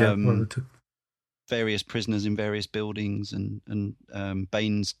 Azrael. But yeah, one of the two. Various prisoners in various buildings, and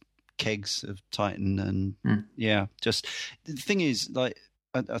Bane's kegs of Titan, and just the thing is, like,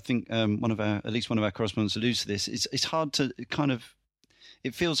 I think at least one of our correspondents alludes to this. It's hard to kind of.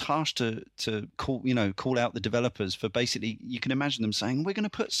 It feels harsh to call out the developers for basically. You can imagine them saying, "We're going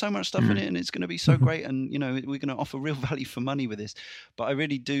to put so much stuff in it, and it's going to be so great, and we're going to offer real value for money with this." But I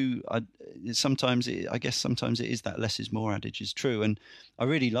really do. I guess sometimes it is that less is more adage is true, and I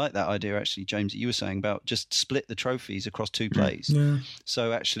really like that idea actually, James, that you were saying about just split the trophies across two plays. Yeah.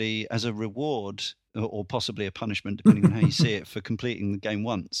 So actually, as a reward, or possibly a punishment, depending on how you see it, for completing the game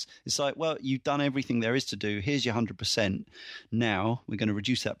once. It's like, well, you've done everything there is to do. Here's your 100%. Now we're going to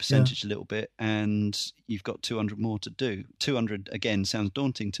reduce that percentage a little bit, and you've got 200 more to do. 200, again, sounds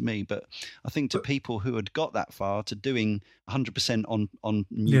daunting to me, but I think to people who had got that far to doing 100% on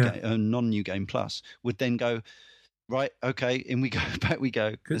non-New Game Plus would then go, right, okay, in we go, back we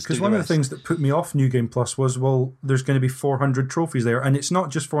go. Because one of the things that put me off New Game Plus was, well, there's going to be 400 trophies there, and it's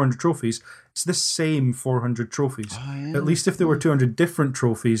not just 400 trophies, it's the same 400 trophies. Oh, yeah. At least if there were 200 different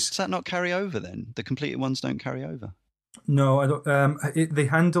trophies. Does that not carry over then? The completed ones don't carry over? No, I don't. They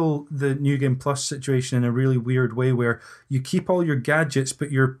handle the New Game Plus situation in a really weird way where you keep all your gadgets, but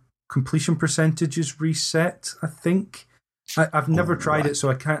your completion percentage is reset, I think. I've never tried it, so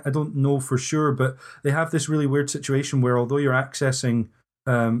I don't know for sure, but they have this really weird situation where although you're accessing,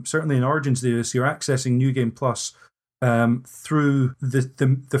 certainly in Origins they do this, you're accessing New Game Plus through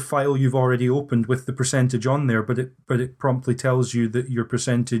the file you've already opened with the percentage on there, but it promptly tells you that your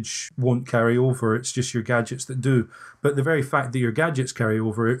percentage won't carry over. It's just your gadgets that do. But the very fact that your gadgets carry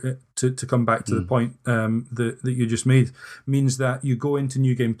over, to come back to the point that you just made, means that you go into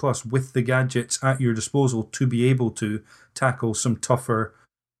New Game Plus with the gadgets at your disposal to be able to tackle some tougher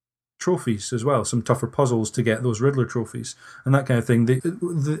trophies as well, some tougher puzzles to get those Riddler trophies and that kind of thing.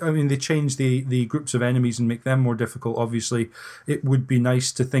 They change the groups of enemies and make them more difficult. Obviously, it would be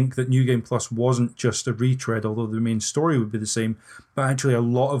nice to think that New Game Plus wasn't just a retread, although the main story would be the same, but actually a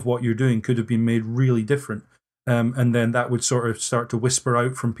lot of what you're doing could have been made really different. And then that would sort of start to whisper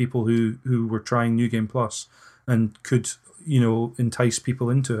out from people who were trying New Game Plus and could, entice people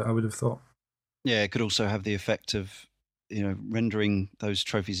into it, I would have thought. Yeah, it could also have the effect of rendering those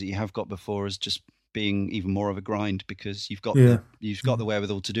trophies that you have got before as just being even more of a grind, because you've got the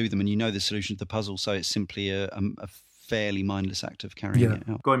wherewithal to do them, and you know the solution to the puzzle, so it's simply a fairly mindless act of carrying it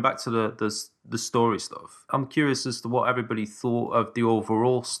out. Going back to the story stuff, I'm curious as to what everybody thought of the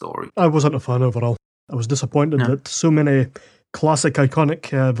overall story. I wasn't a fan overall. I was disappointed that so many classic,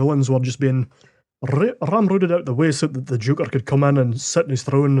 iconic villains were just being ramroded out the way so that the Joker could come in and sit in his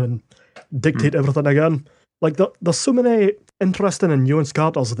throne and dictate everything again. Like, there's so many interesting and nuanced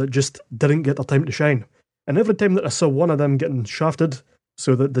characters that just didn't get their time to shine. And every time that I saw one of them getting shafted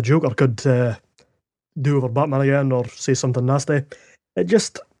so that the Joker could do over Batman again or say something nasty,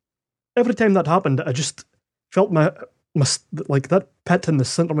 every time that happened, I just felt my like that pit in the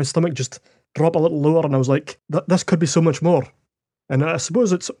centre of my stomach just drop a little lower, and I was like, this could be so much more. And I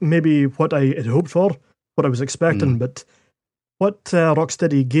suppose it's maybe what I had hoped for, what I was expecting, but what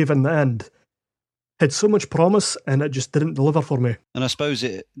Rocksteady gave in the end had so much promise, and it just didn't deliver for me. And I suppose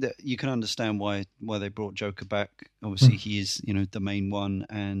you can understand why they brought Joker back. Obviously, he is the main one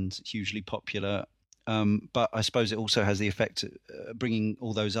and hugely popular. But I suppose it also has the effect, bringing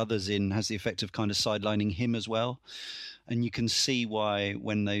all those others in, has the effect of kind of sidelining him as well. And you can see why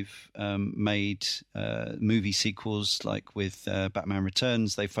when they've made movie sequels, like with Batman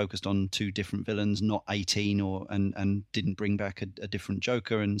Returns, they focused on two different villains, not 18, and didn't bring back a different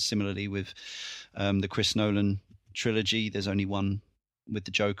Joker. And similarly with the Chris Nolan trilogy, there's only one with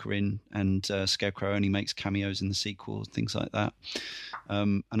the Joker in, and Scarecrow only makes cameos in the sequel, things like that.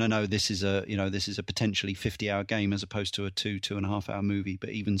 And I know this is a potentially 50-hour game as opposed to a 2.5 hour movie, but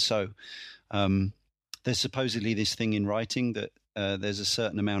even so, there's supposedly this thing in writing that there's a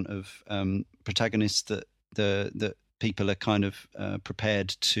certain amount of protagonists that people are kind of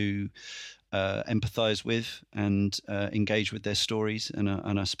prepared to empathize with and engage with their stories, and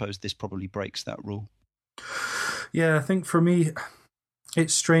I suppose this probably breaks that rule. Yeah, I think for me,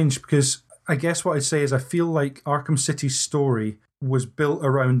 it's strange because I guess what I'd say is I feel like Arkham City's story was built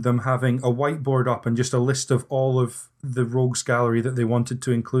around them having a whiteboard up and just a list of all of the rogues gallery that they wanted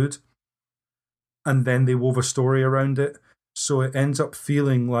to include. And then they wove a story around it. So it ends up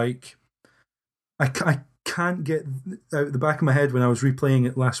feeling like I can't get out the back of my head when I was replaying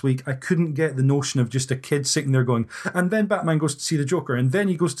it last week. I couldn't get the notion of just a kid sitting there going, and then Batman goes to see the Joker, and then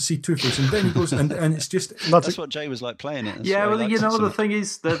he goes to see Two-Face, and then he goes, and it's just... That's what Jay was like playing it. Yeah, well, the thing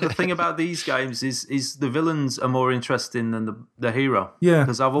is, the thing about these games is the villains are more interesting than the hero. Yeah.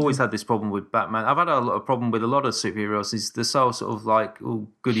 Because I've always had this problem with Batman. I've had a lot of problem with a lot of superheroes, is they're so sort of like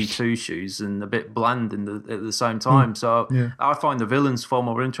goody two-shoes and a bit bland at the same time. So I find the villains far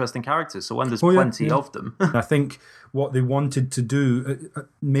more interesting characters. So when there's plenty of them... I think what they wanted to do,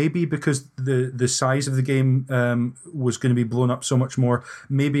 maybe because the size of the game was going to be blown up so much more,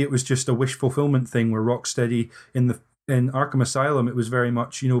 maybe it was just a wish fulfillment thing where Rocksteady in Arkham Asylum, it was very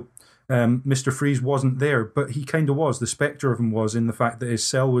much, Mr. Freeze wasn't there, but he kind of was. The spectre of him was, in the fact that his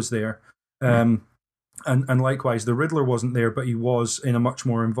cell was there. And likewise, the Riddler wasn't there, but he was in a much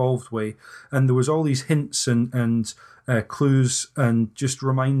more involved way. And there was all these hints and clues and just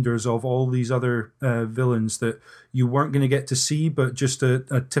reminders of all these other villains that you weren't going to get to see, but just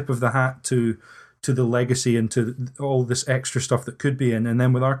a tip of the hat to the legacy and to all this extra stuff that could be in. And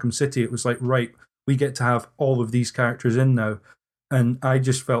then with Arkham City, it was like, right, we get to have all of these characters in now. And I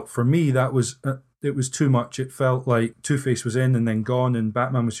just felt, for me, that was... it was too much. It felt like Two-Face was in and then gone, and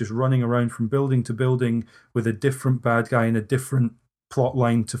Batman was just running around from building to building with a different bad guy and a different plot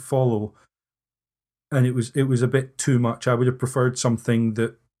line to follow. And it was a bit too much. I would have preferred something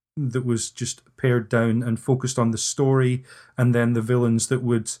that was just pared down and focused on the story, and then the villains that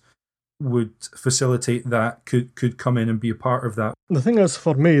would facilitate that could come in and be a part of that. The thing is,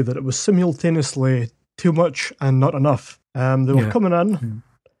 for me, that it was simultaneously too much and not enough. They were coming in,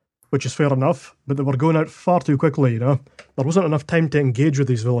 which is fair enough, but they were going out far too quickly, There wasn't enough time to engage with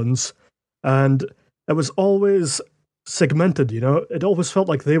these villains, and it was always segmented, It always felt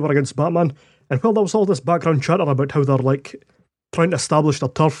like they were against Batman, and while there was all this background chatter about how they're, trying to establish their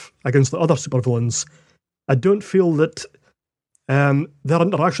turf against the other supervillains, I don't feel that their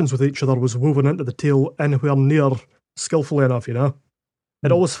interactions with each other was woven into the tale anywhere near skillfully enough,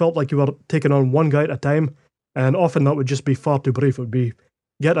 It always felt like you were taking on one guy at a time, and often that would just be far too brief. It would be,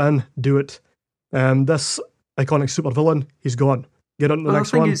 get in, do it. This iconic supervillain, he's gone. Get on to the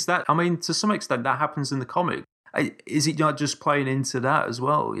next one. The thing is that, to some extent, that happens in the comic. Is it not just playing into that as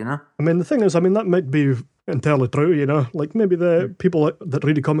well, the thing is, that might be entirely true, maybe the people that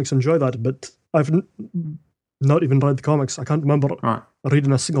read the comics enjoy that, but I've not even read the comics. I can't remember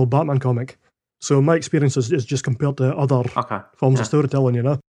reading a single Batman comic. So my experience is just compared to other forms of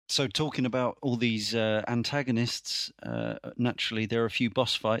storytelling, So talking about all these antagonists, naturally there are a few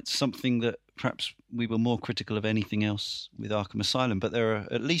boss fights, something that perhaps we were more critical of anything else with Arkham Asylum, but there are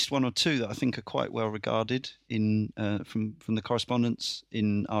at least one or two that I think are quite well regarded in from the correspondence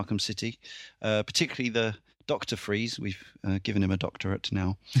in Arkham City, particularly the Dr. Freeze. We've given him a doctorate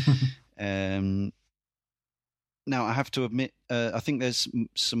now. Now, I have to admit, I think there's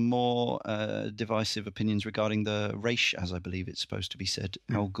some more divisive opinions regarding the Raish, as I believe it's supposed to be said,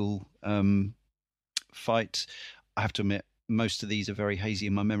 Al Ghul fight. I have to admit, most of these are very hazy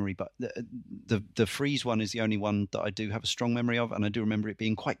in my memory, but the Freeze one is the only one that I do have a strong memory of, and I do remember it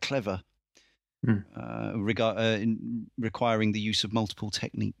being quite clever, requiring the use of multiple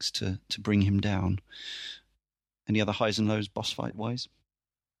techniques to bring him down. Any other highs and lows boss fight-wise?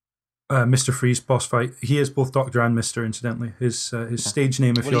 Mr. Freeze boss fight. He is both Doctor and Mr. Incidentally, his stage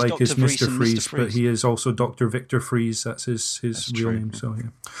name, if you like, Dr. is Mr. Freeze, but he is also Dr. Victor Freeze. That's his real name. So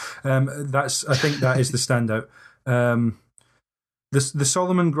I think that is the standout. The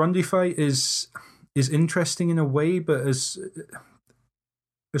Solomon Grundy fight is interesting in a way, but as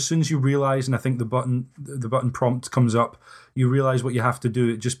soon as you realize, and I think the button prompt comes up, you realize what you have to do.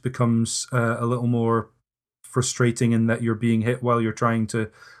 It just becomes a little more frustrating in that you're being hit while you're trying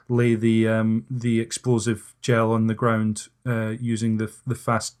to lay the explosive gel on the ground using the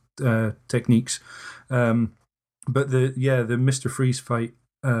fast techniques. But the Mr. Freeze fight,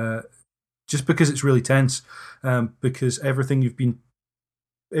 just because it's really tense, because everything you've been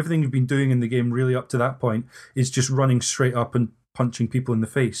doing in the game really up to that point is just running straight up and punching people in the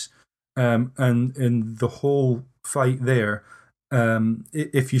face, and in the whole fight there.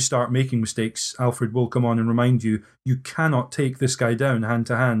 If you start making mistakes, Alfred will come on and remind you cannot take this guy down hand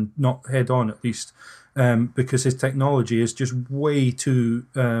to hand, not head on at least, because his technology is just way too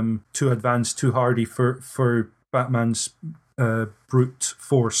advanced, too hardy for Batman's brute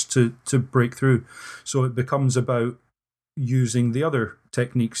force to break through. So it becomes about using the other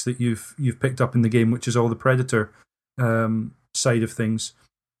techniques that you've picked up in the game, which is all the Predator side of things,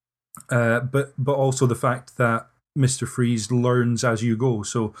 but also the fact that Mr. Freeze learns as you go.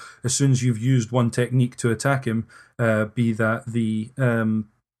 So as soon as you've used one technique to attack him, be that the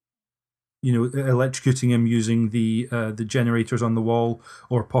electrocuting him using the generators on the wall,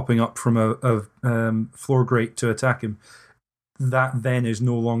 or popping up from a floor grate to attack him, that then is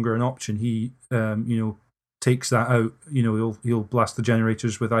no longer an option. He takes that out. He'll blast the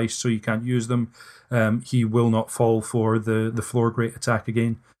generators with ice so you can't use them. He will not fall for the floor grate attack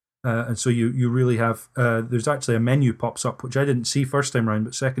again. And so you really have, there's actually a menu pops up, which I didn't see first time around,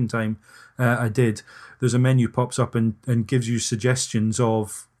 but second time I did. There's a menu pops up and gives you suggestions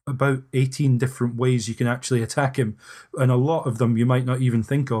of about 18 different ways you can actually attack him. And a lot of them you might not even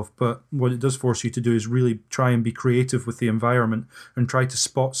think of, but what it does force you to do is really try and be creative with the environment and try to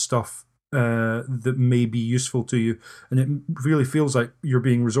spot stuff that may be useful to you. And it really feels like you're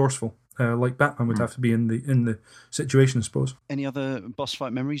being resourceful. like Batman would have to be in the situation, I suppose. Any other boss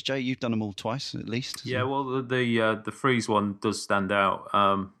fight memories, Jay? You've done them all twice at least. Yeah, well, the freeze one does stand out.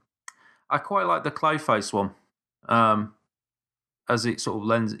 I quite like the Clayface one, as it sort of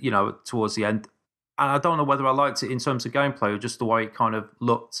lends, towards the end. And I don't know whether I liked it in terms of gameplay or just the way it kind of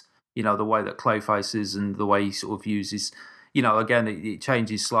looked, the way that Clayface is and the way he sort of uses, again, it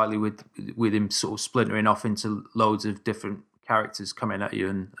changes slightly with him sort of splintering off into loads of different characters coming at you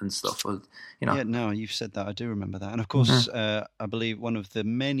and stuff. Yeah, no, you've said that. I do remember that. And of course, I believe one of the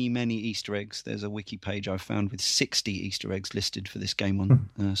many, many Easter eggs, there's a wiki page I found with 60 Easter eggs listed for this game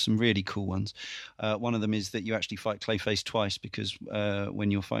on, some really cool ones. One of them is that you actually fight Clayface twice because when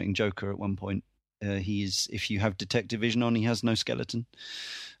you're fighting Joker at one point, if you have detective vision on, he has no skeleton.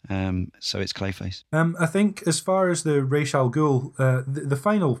 So it's Clayface. I think as far as the Ra's al Ghul, the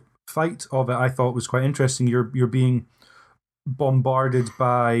final fight of it I thought was quite interesting. You're being bombarded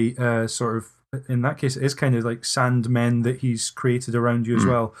by sort of, in that case it is kind of like sandmen that he's created around you as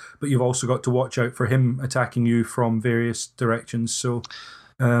well, but you've also got to watch out for him attacking you from various directions. So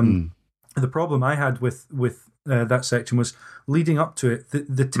the problem I had with that section was leading up to it,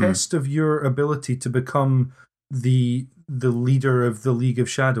 the test of your ability to become the leader of the League of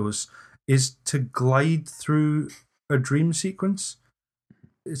Shadows is to glide through a dream sequence.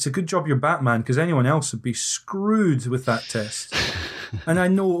 It's a good job you're Batman, because anyone else would be screwed with that test. And I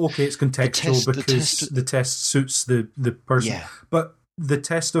know, okay, it's contextual because the test suits the person. Yeah. But the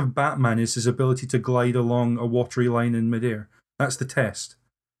test of Batman is his ability to glide along a watery line in midair. That's the test.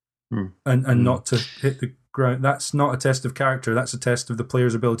 And not to hit the ground. That's not a test of character. That's a test of the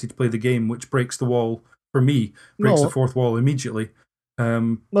player's ability to play the game, which breaks the wall, for me, breaks the fourth wall immediately.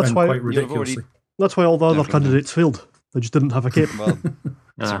 That's why, quite ridiculously. That's why all the other candidates failed. They just didn't have a cape. Well,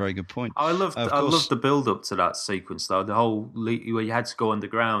 that's a very good point. I loved the build up to that sequence though. The whole where you had to go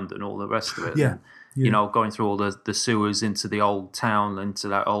underground and all the rest of it. Yeah. And, going through all the sewers into the old town, into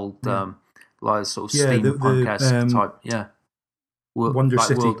that old like sort of steampunk-esque type. Yeah. Wonder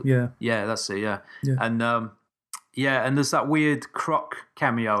City. World. Yeah. Yeah, that's it. Yeah. And and there's that weird Croc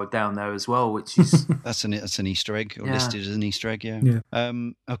cameo down there as well, which is that's an Easter egg, or listed as an Easter egg. Yeah.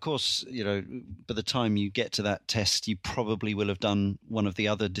 Of course, by the time you get to that test, you probably will have done one of the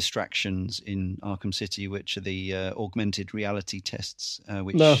other distractions in Arkham City, which are the augmented reality tests,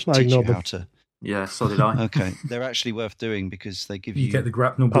 which teach you how to. Yeah, so did I. Okay, they're actually worth doing because they give you get the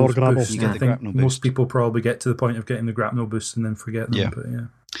grapnel boost. You get the grapnel boost. Most people probably get to the point of getting the grapnel boost and then forget them. Yeah. But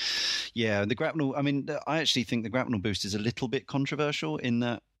yeah, the grapnel. I mean, I actually think the grapnel boost is a little bit controversial in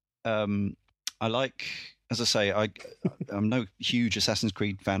that I like, as I say, I'm no huge Assassin's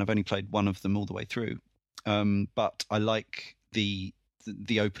Creed fan. I've only played one of them all the way through, but I like the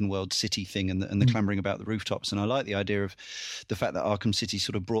open world city thing and the clambering about the rooftops, and I like the idea of the fact that Arkham City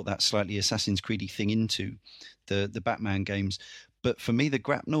sort of brought that slightly Assassin's Creedy thing into the Batman games. But for me, the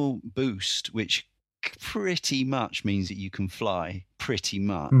grapnel boost, which pretty much means that you can fly, pretty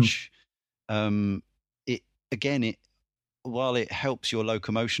much. While it helps your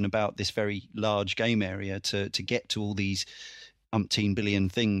locomotion about this very large game area to get to all these umpteen billion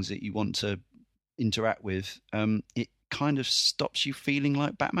things that you want to interact with, it kind of stops you feeling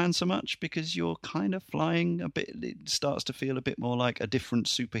like Batman so much because you're kind of flying a bit. It starts to feel a bit more like a different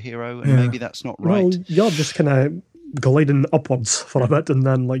superhero, and maybe that's not right. Well, you're just kind of gliding upwards for a bit and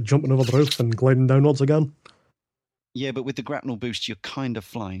then like jumping over the roof and gliding downwards again. Yeah, but with the grapnel boost, you're kind of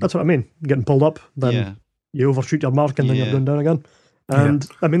flying. That's what I mean. Getting pulled up, then you overshoot your mark and then you're going down again. And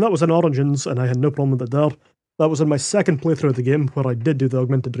I mean, that was in Origins and I had no problem with it there. That was in my second playthrough of the game where I did do the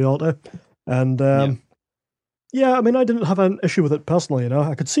augmented reality. And I mean, I didn't have an issue with it personally,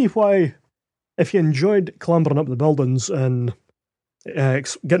 I could see why, if you enjoyed clambering up the buildings and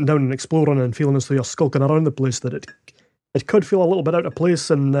getting down and exploring and feeling as though you're skulking around the place, that it could feel a little bit out of place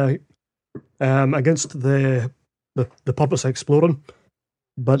and against the purpose of exploring.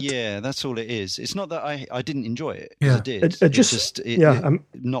 But yeah, that's all it is. It's not that I didn't enjoy it. Yeah, I did.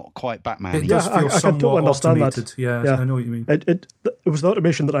 Not quite Batman. It does feel somewhat totally understand automated. That. Yeah, I know what you mean. It was the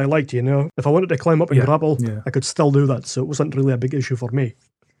automation that I liked. If I wanted to climb up and grapple, I could still do that. So it wasn't really a big issue for me.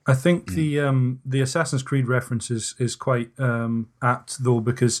 I think the Assassin's Creed reference is quite apt though,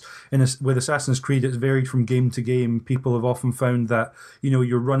 because with Assassin's Creed it's varied from game to game. People have often found that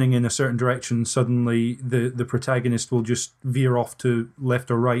you're running in a certain direction, suddenly the protagonist will just veer off to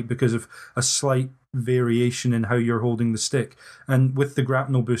left or right because of a slight variation in how you're holding the stick. And with the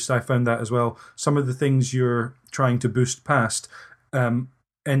grapnel boost, I found that as well. Some of the things you're trying to boost past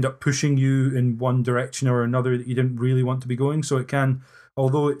end up pushing you in one direction or another that you didn't really want to be going. So it can,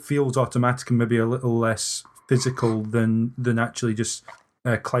 although it feels automatic and maybe a little less physical than actually just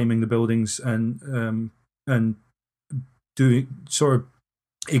climbing the buildings and doing sort of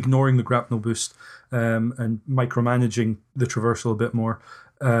ignoring the grapnel boost and micromanaging the traversal a bit more.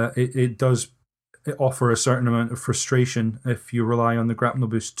 It does offer a certain amount of frustration if you rely on the grapnel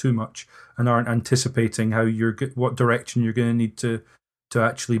boost too much and aren't anticipating what direction you're going to need to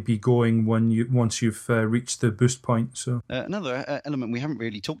actually be going once you've reached the boost point. So another element we haven't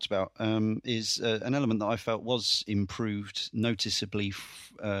really talked about is an element that I felt was improved noticeably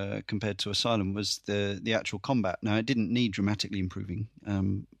compared to Asylum was the actual combat. Now, it didn't need dramatically improving.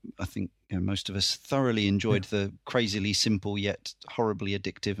 I think most of us thoroughly enjoyed the crazily simple yet horribly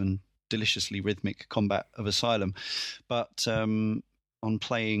addictive and deliciously rhythmic combat of Asylum, but on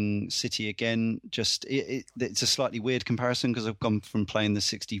playing City again, it's a slightly weird comparison because I've gone from playing the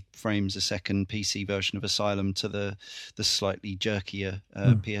 60 frames a second PC version of Asylum to the slightly jerkier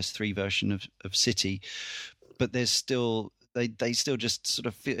PS3 version of City, but there's still they still just sort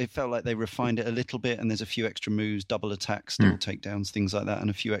of it felt like they refined it a little bit, and there's a few extra moves, double attacks, double takedowns, things like that, and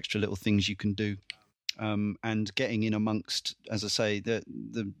a few extra little things you can do. And getting in amongst, as I say,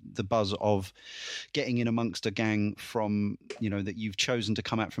 the buzz of getting in amongst a gang from, that you've chosen to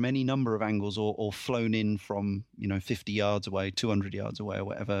come at from any number of angles or flown in from, 50 yards away, 200 yards away or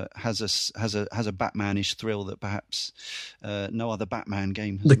whatever, has a Batman-ish thrill that perhaps no other Batman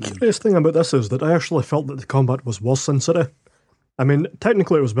game has. The curious thing about this is that I actually felt that the combat was worse in City. I mean,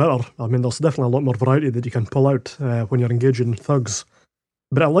 technically it was better. I mean, there's definitely a lot more variety that you can pull out when you're engaging thugs.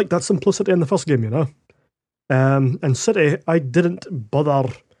 But I like that simplicity in the first game, In City, I didn't bother.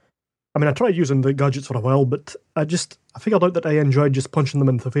 I mean, I tried using the gadgets for a while, but I figured out that I enjoyed just punching them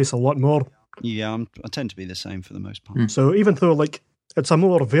in the face a lot more. Yeah, I tend to be the same for the most part. So even though, it's a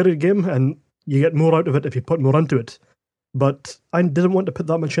more varied game, and you get more out of it if you put more into it, but I didn't want to put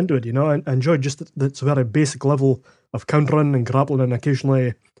that much into it, I enjoyed just its very basic level of countering and grappling and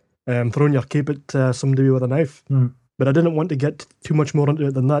occasionally throwing your cape at somebody with a knife. But I didn't want to get too much more into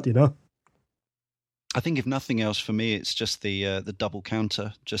it than that, I think if nothing else, for me, it's just the double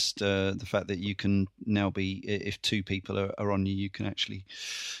counter. Just the fact that you can now be, if two people are on you, you can actually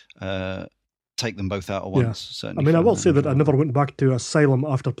take them both out at once. Yeah. Certainly, I mean, I will say that I never went back to Asylum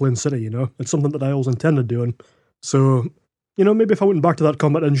after playing City. It's something that I always intended doing. So, maybe if I went back to that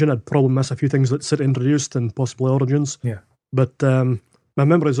combat engine, I'd probably miss a few things that City introduced and possibly Origins. Yeah. But my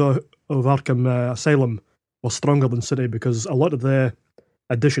memories of Arkham Asylum were stronger than City because a lot of the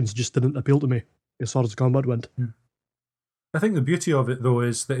additions just didn't appeal to me as far as combat went. I think the beauty of it, though,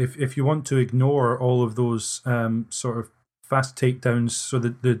 is that if you want to ignore all of those sort of fast takedowns, so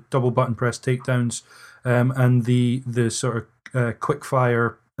the double button press takedowns, and the sort of quick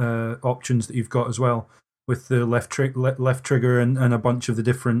fire options that you've got as well, with the left trigger and a bunch of the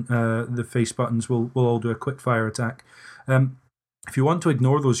different the face buttons will all do a quick fire attack. If you want to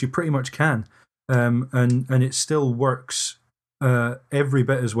ignore those, you pretty much can, and it still works. Every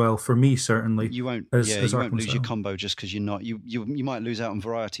bit as well for me, certainly. You won't. You won't lose your combo just because you're not. You might lose out on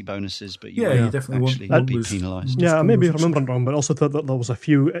variety bonuses, but you definitely won't be penalised. Yeah, I may be remembering wrong, but I also thought that there was a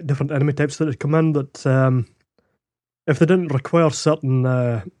few different enemy types that had come in that if they didn't require certain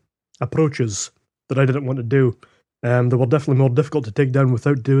approaches that I didn't want to do, they were definitely more difficult to take down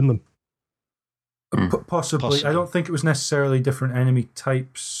without doing them. Possibly. I don't think it was necessarily different enemy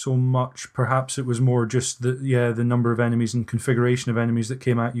types so much. Perhaps it was more just the number of enemies and configuration of enemies that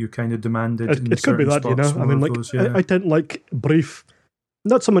came at you kind of demanded. It could be that, I mean, I tend like brief,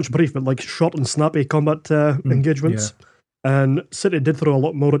 not so much brief, but like short and snappy combat engagements. Yeah. And City did throw a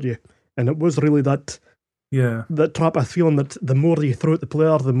lot more at you, and it was really that trap of feeling that the more you throw at the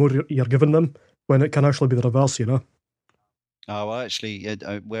player, the more you're giving them, when it can actually be the reverse, Oh, well, actually,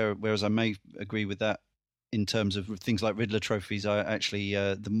 whereas I may agree with that in terms of things like Riddler trophies, I actually,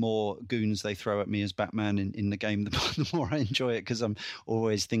 the more goons they throw at me as Batman in the game, the more I enjoy it, because I'm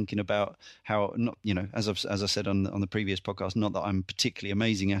always thinking about how, not, as I said on the previous podcast, not that I'm particularly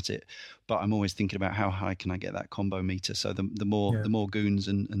amazing at it, but I'm always thinking about how high can I get that combo meter. So the more goons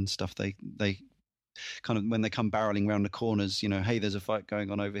and stuff they kind of, when they come barreling around the corners, hey, there's a fight going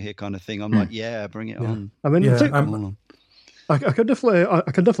on over here, kind of thing. I'm like, bring it on. I mean, I can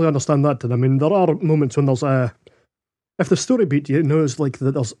definitely understand that. And I mean, there are moments when there's if the story beat is like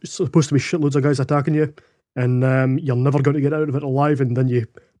that there's supposed to be shitloads of guys attacking you, and you're never going to get out of it alive, and then you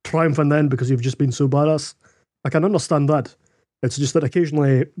triumph in the end because you've just been so badass. I can understand that. It's just that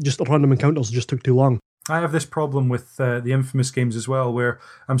occasionally just random encounters just took too long. I have this problem with the Infamous games as well, where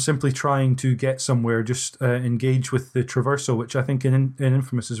I'm simply trying to get somewhere, just engage with the traversal, which I think in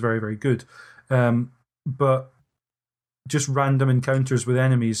Infamous is very, very good. But just random encounters with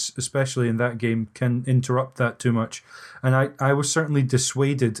enemies, especially in that game, can interrupt that too much. And I was certainly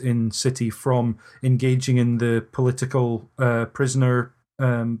dissuaded in City from engaging in the political prisoner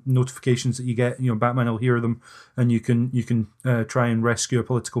notifications that you get. Batman will hear them, and you can try and rescue a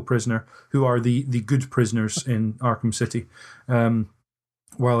political prisoner, who are the good prisoners in Arkham City,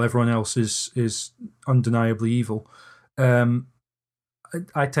 while everyone else is undeniably evil.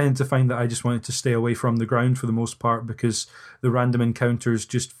 I tend to find that I just wanted to stay away from the ground for the most part, because the random encounters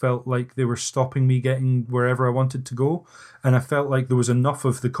just felt like they were stopping me getting wherever I wanted to go. And I felt like there was enough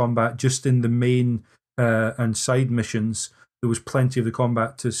of the combat just in the main and side missions. There was plenty of the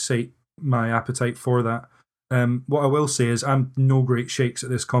combat to sate my appetite for that. What I will say is I'm no great shakes at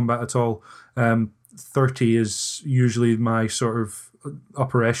this combat at all. 30 is usually my sort of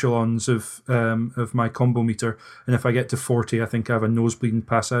upper echelons of my combo meter, and if I get to 40, I think I have a nosebleed and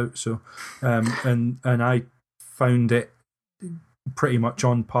pass out. So, and I found it pretty much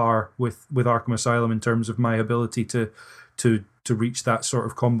on par with Arkham Asylum in terms of my ability to reach that sort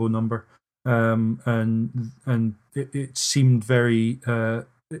of combo number. And it seemed very.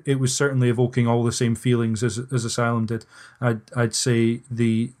 It was certainly evoking all the same feelings as Asylum did. I'd say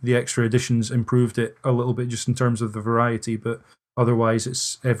the extra additions improved it a little bit just in terms of the variety, but otherwise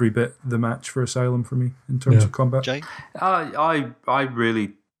it's every bit the match for Asylum for me in terms of combat. Jay? I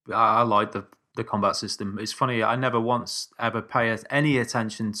like the combat system. It's funny, I never once ever pay any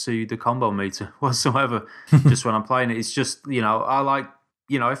attention to the combo meter whatsoever. Just when I'm playing it, it's just, I like,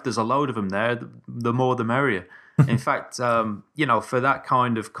 if there's a load of them there, the more the merrier. In fact, for that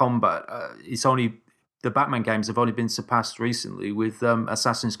kind of combat, it's only the Batman games have only been surpassed recently with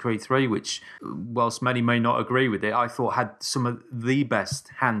Assassin's Creed 3, which, whilst many may not agree with it, I thought had some of the best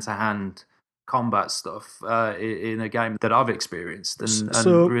hand-to-hand combat stuff in a game that I've experienced,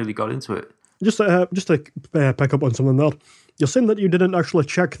 and really got into it. Just to pick up on something there, you're saying that you didn't actually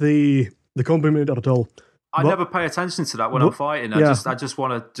check the combo meter at all. I never pay attention to that when I'm fighting. I just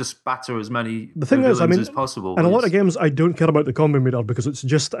want to batter as many villains as possible. In a lot of games, I don't care about the combo meter because it's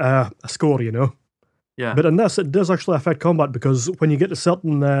just a score, Yeah. But in this, it does actually affect combat, because when you get to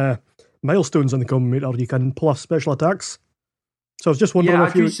certain milestones on the combo meter, you can pull off special attacks. So I was just wondering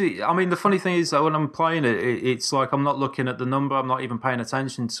if you... the funny thing is that when I'm playing it, it's like I'm not looking at the number, I'm not even paying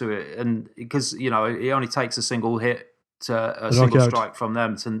attention to it. And because, it only takes a single hit to a single strike from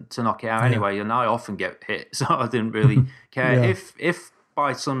them to knock it out anyway, and I often get hit, so I didn't really care. If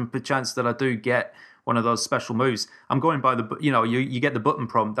by some perchance that I do get one of those special moves, I'm going by the you get the button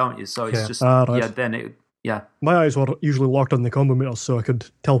prompt, don't you? So it's just my eyes were usually locked on the combo meter, so I could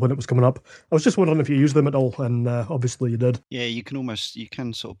tell when it was coming up. I was just wondering if you used them at all, and obviously you did. Yeah, you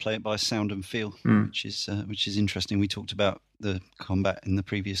can sort of play it by sound and feel, which is interesting. We talked about the combat in the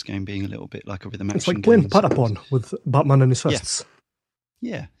previous game being a little bit like a rhythm action. It's like playing Patapon with Batman and his fists.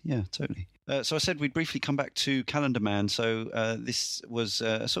 Yeah, totally. So I said we'd briefly come back to Calendar Man. So this was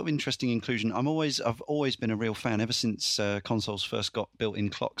a sort of interesting inclusion. I've always been a real fan ever since consoles first got built-in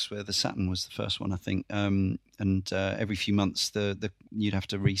clocks, where the Saturn was the first one, I think. And every few months, you'd have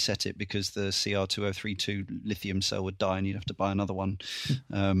to reset it because the CR2032 lithium cell would die, and you'd have to buy another one.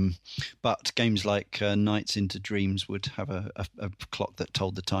 But games like Nights into Dreams would have a clock that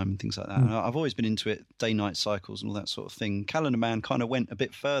told the time and things like that. And I've always been into it, day-night cycles and all that sort of thing. Calendar Man kind of went a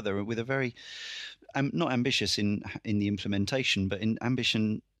bit further with a very not ambitious in the implementation, but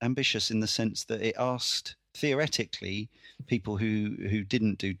ambitious in the sense that it asked theoretically people who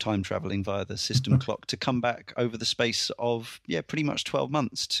didn't do time traveling via the system clock to come back over the space of pretty much 12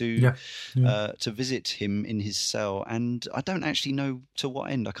 months to visit him in his cell. And I don't actually know to what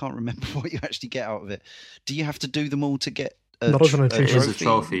end. I can't remember what you actually get out of it. Do you have to do them all to get a trophy? It's a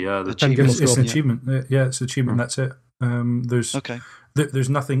trophy, It's an achievement. It's an achievement. That's it. There's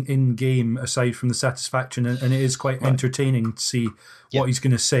nothing in game aside from the satisfaction, and it is quite entertaining to see what he's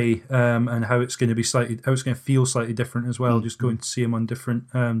going to say, and how it's going to feel slightly different as well. Just going to see him on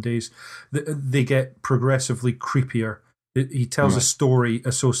different days, they get progressively creepier. He tells a story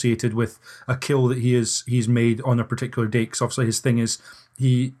associated with a kill that he's made on a particular day. Because obviously his thing is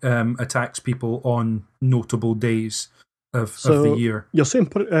he attacks people on notable days of the year. You're saying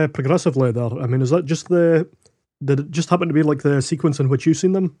progressively there. I mean, is that just did it just happen to be like the sequence in which you've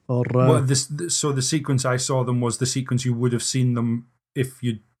seen them? Or so the sequence I saw them was the sequence you would have seen them if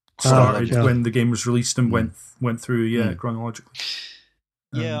you'd started when the game was released and went through chronologically.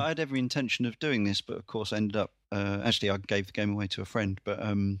 Yeah, I had every intention of doing this, but of course I ended up actually I gave the game away to a friend, but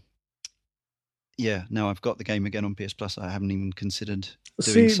now I've got the game again on PS Plus. I haven't even considered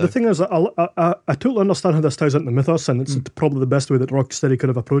doing so. The thing is, I totally understand how this ties into the mythos, and it's probably the best way that Rocksteady could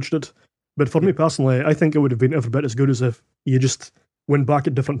have approached it. But for me personally, I think it would have been every bit as good as if you just went back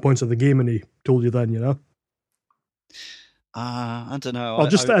at different points of the game and he told you then, you know? I don't know. Or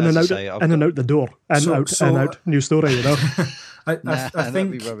just in and out the door. In, out, new story, you know? I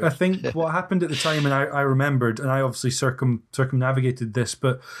think what happened at the time, and I remembered, and I obviously circumnavigated this,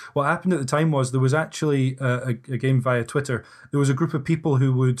 but what happened at the time was there was actually a game via Twitter. There was a group of people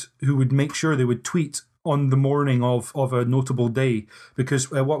who would make sure they would tweet on the morning of a notable day, because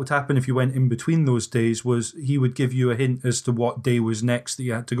what would happen if you went in between those days was he would give you a hint as to what day was next that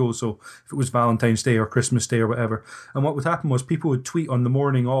you had to go. So if it was Valentine's Day or Christmas Day or whatever, and what would happen was people would tweet on the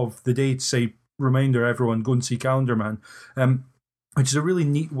morning of the day to say, reminder everyone, go and see Calendar Man, which is a really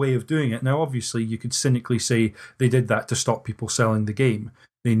neat way of doing it. Now obviously you could cynically say they did that to stop people selling the game.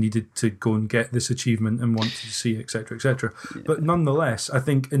 They needed to go and get this achievement and wanted to see, etc., etc. Yeah. But nonetheless, I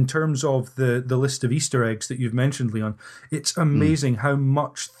think in terms of the list of Easter eggs that you've mentioned, Leon, it's amazing how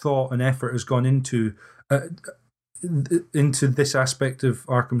much thought and effort has gone into this aspect of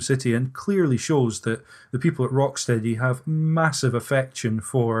Arkham City, and clearly shows that the people at Rocksteady have massive affection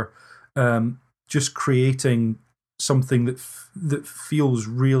for just creating something that feels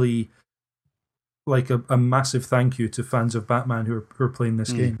really like a massive thank you to fans of Batman who are playing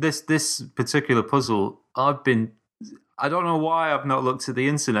this game. This particular puzzle, I don't know why I've not looked at the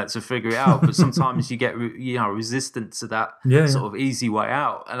internet to figure it out, but sometimes you get resistant to that sort of easy way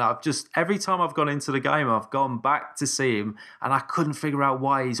out. And I've just, every time I've gone into the game, I've gone back to see him, and I couldn't figure out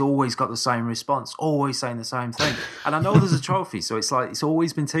why he's always got the same response, always saying the same thing. And I know there's a trophy, so it's like it's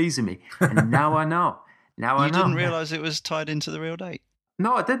always been teasing me. And now I know. You didn't realise it was tied into the real date?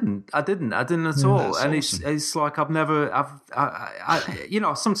 No, I didn't at all. And awesome. It's like sometimes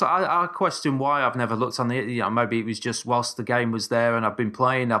I question why I've never looked on the, maybe it was just whilst the game was there and I've been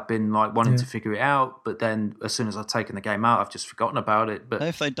playing, I've been like wanting to figure it out, but then as soon as I've taken the game out, I've just forgotten about it. But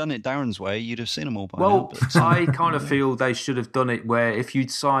if they'd done it Darren's way, you'd have seen them all by now. Well, I kind of feel they should have done it where if you'd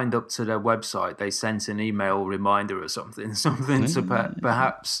signed up to their website, they sent an email reminder or something to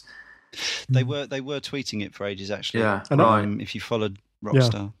perhaps. They were tweeting it for ages, actually. Yeah, if you followed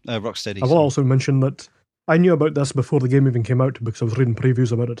Rocksteady. I will also mention that I knew about this before the game even came out because I was reading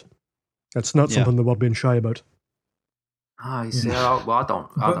previews about it. It's not something they were being shy about. I see. Well, I don't.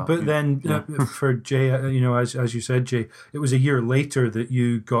 But then for Jay, as you said, Jay, it was a year later that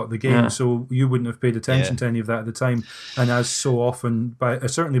you got the game, so you wouldn't have paid attention to any of that at the time. And as so often,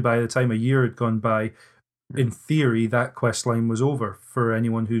 certainly by the time a year had gone by, in theory, that quest line was over for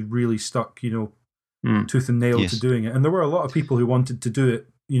anyone who really stuck, tooth and nail to doing it. And there were a lot of people who wanted to do it,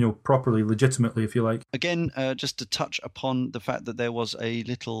 properly, legitimately, if you like. Again, just to touch upon the fact that there was a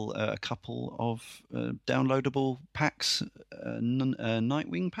couple of downloadable packs,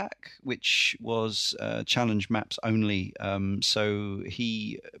 Nightwing pack, which was challenge maps only. So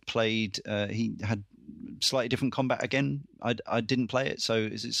he played, he had slightly different combat again. I didn't play it, so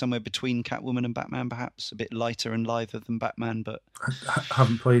is it somewhere between Catwoman and Batman, perhaps? A bit lighter and lither than Batman, but... I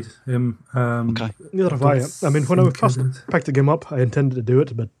haven't played him. Okay. Neither have I. I mean, when I first picked the game up, I intended to do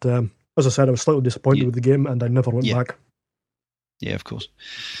it, but as I said, I was slightly disappointed with the game, and I never went back. Yeah, of course.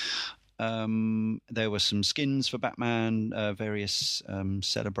 There were some skins for Batman, various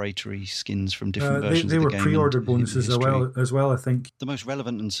celebratory skins from different versions of the game. They were pre-order bonuses as well, I think. The most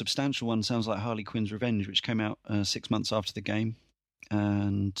relevant and substantial one sounds like Harley Quinn's Revenge, which came out 6 months after the game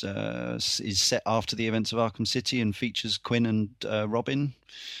and is set after the events of Arkham City and features Quinn and Robin.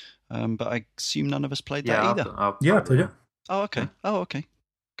 But I assume none of us played that either. I played it. Oh, okay.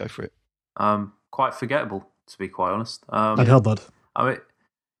 Go for it. Quite forgettable, to be quite honest. I'd heard that. I mean,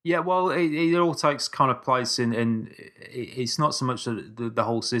 yeah, well, it all takes kind of place in it's not so much the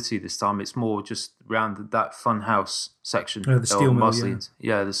whole city this time. It's more just around that funhouse section. The steel mill,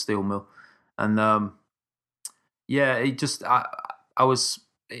 yeah, the steel mill, and it just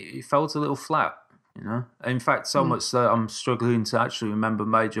it felt a little flat, In fact, so much that I'm struggling to actually remember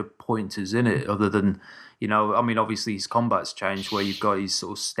major pointers in it, other than obviously his combat's changed, where you've got his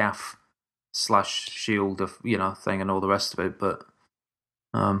sort of staff / shield of thing and all the rest of it, but.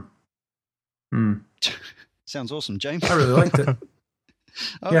 Sounds awesome, James. I really liked it.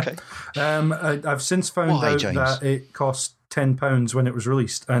 Okay. I've since found out James? that it cost £10 when it was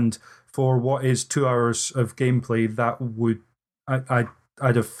released, and for what is 2 hours of gameplay, that would I'd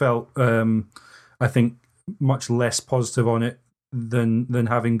have felt I think much less positive on it than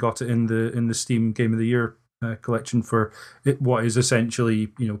having got it in the Steam Game of the Year collection for it, what is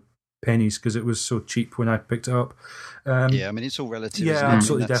essentially pennies because it was so cheap when I picked it up. Yeah, I mean, it's all relative. Yeah, isn't it?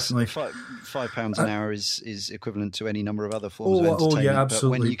 absolutely, definitely. £5 an hour is equivalent to any number of other forms of entertainment. Oh, yeah,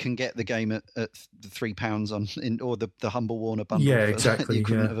 absolutely. But when you can get the game at £3 or the Humble Warner bundle, yeah, for exactly, the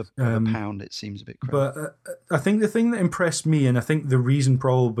equivalent of a pound, it seems a bit crazy. But I think the thing that impressed me, and I think the reason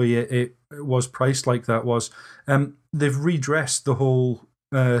probably it was priced like that, was they've redressed the whole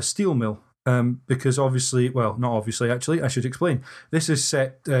steel mill. Because obviously, well, not obviously, actually, I should explain. This is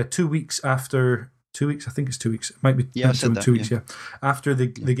set 2 weeks after. 2 weeks, I think it's 2 weeks. It might be 2 weeks, yeah. After the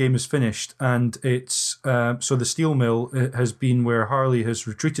game is finished, and it's so the steel mill has been where Harley has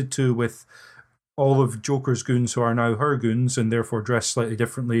retreated to with all of Joker's goons who are now her goons and therefore dressed slightly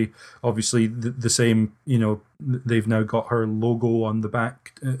differently. Obviously, the same. They've now got her logo on the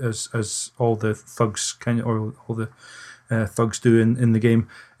back as all the thugs or all the thugs do in the game.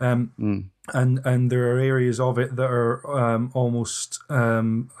 And there are areas of it that are almost a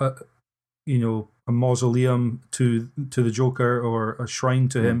mausoleum to the Joker or a shrine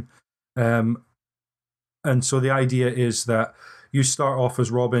to him. And so the idea is that you start off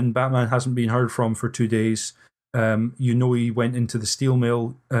as Robin. Batman hasn't been heard from for 2 days. He went into the steel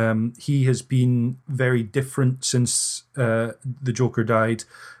mill. He has been very different since the Joker died.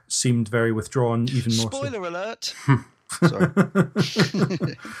 Seemed very withdrawn, even more. Spoiler alert. Sorry.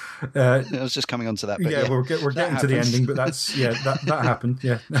 I was just coming on to that. But yeah, we're getting to the ending, but that's that happened.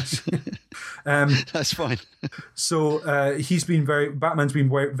 Yeah, that's fine. So Batman's been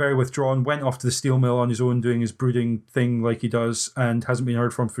very withdrawn. Went off to the steel mill on his own, doing his brooding thing like he does, and hasn't been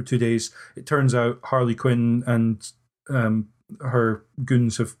heard from for 2 days. It turns out Harley Quinn and her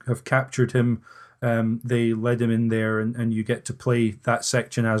goons have captured him. They led him in there, and you get to play that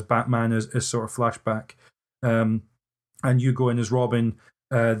section as Batman as sort of flashback. And you go in as Robin.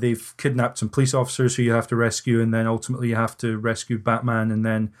 They've kidnapped some police officers who you have to rescue, and then ultimately you have to rescue Batman and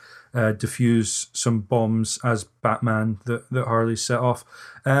then defuse some bombs as Batman that Harley set off.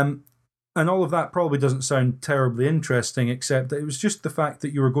 And all of that probably doesn't sound terribly interesting, except that it was just the fact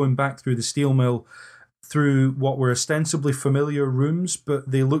that you were going back through the steel mill through what were ostensibly familiar rooms,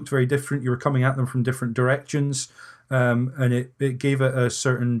 but they looked very different. You were coming at them from different directions, and it gave it a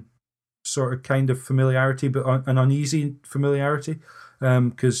certain sort of kind of familiarity, but an uneasy familiarity,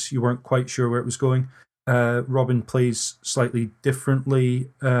 because you weren't quite sure where it was going. Robin plays slightly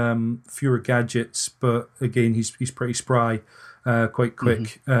differently, fewer gadgets, but again, he's pretty spry, quite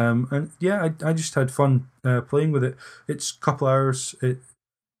quick. And yeah, I just had fun playing with it. It's a couple hours.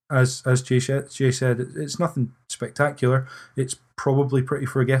 As Jay said, it's nothing spectacular. It's probably pretty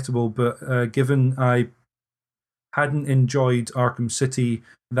forgettable, but given I hadn't enjoyed Arkham City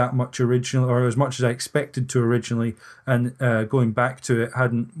that much originally, or as much as I expected to originally, and going back to it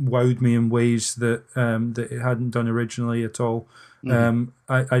hadn't wowed me in ways that it hadn't done originally at all.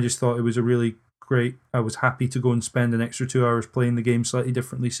 I just thought it was a really great. I was happy to go and spend an extra 2 hours playing the game slightly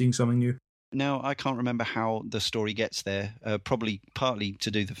differently, seeing something new. Now, I can't remember how the story gets there, probably partly to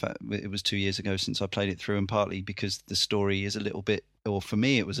do the fact it was 2 years ago since I played it through, and partly because the story is a little bit, or for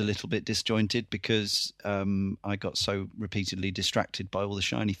me it was a little bit disjointed because I got so repeatedly distracted by all the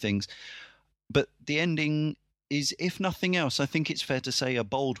shiny things. But the ending is, if nothing else, I think it's fair to say a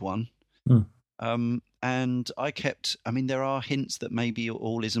bold one. And there are hints that maybe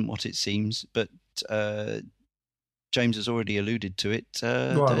all isn't what it seems, but James has already alluded to it.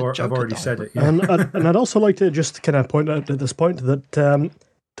 I've already said it. Yeah. And I'd also like to just kind of point out at this point that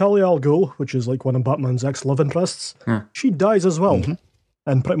Talia al Ghul, which is like one of Batman's ex-love interests, she dies as well,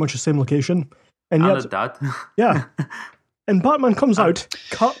 in pretty much the same location. And yet, dad. Yeah. And Batman comes out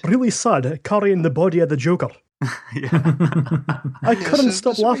really sad, carrying the body of the Joker. I couldn't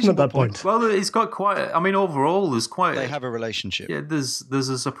stop laughing at that point. Well, it's got quite. Overall, there's quite. They have a relationship. Yeah, there's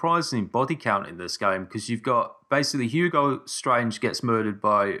a surprising body count in this game because you've got basically Hugo Strange gets murdered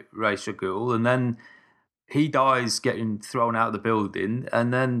by Ra's al Ghul, and then he dies getting thrown out of the building,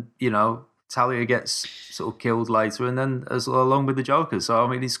 and then Talia gets sort of killed later, and then along with the Joker.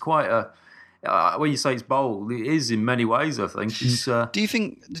 So it's quite a. When you say it's bold, it is in many ways. I think. Do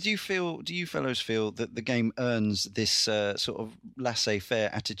you fellows feel that the game earns this sort of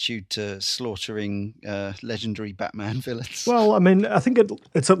laissez-faire attitude to slaughtering legendary Batman villains? Well, I think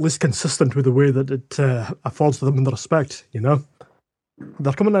it's at least consistent with the way that it affords them in the respect.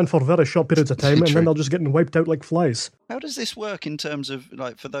 They're coming in for very short periods of time, and then they're just getting wiped out like flies. How does this work in terms of,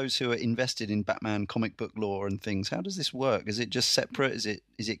 for those who are invested in Batman comic book lore and things? How does this work? Is it just separate? Is it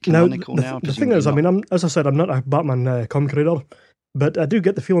canonical now? The thing is, as I said, I'm not a Batman comic reader, but I do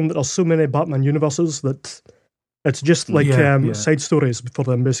get the feeling that there's so many Batman universes that it's just like side stories for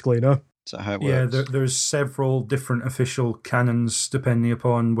them, basically. Is that how it works? Yeah, there's several different official canons depending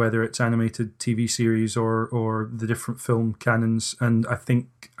upon whether it's animated TV series or the different film canons. And I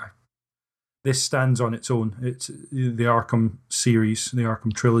think this stands on its own. It's the Arkham series, the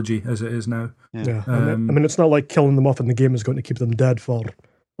Arkham trilogy, as it is now. Yeah. I mean, it's not like killing them off in the game is going to keep them dead for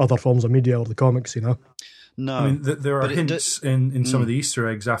other forms of media or the comics, you know? No. I mean, there are hints in some of the Easter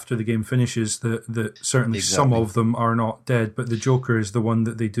eggs after the game finishes that certainly some of them are not dead, but the Joker is the one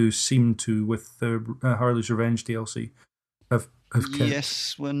that they do seem to, with the Harley's Revenge DLC, have kept.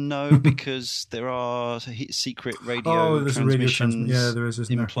 Yes, well, no, because there are secret radio transmissions there is,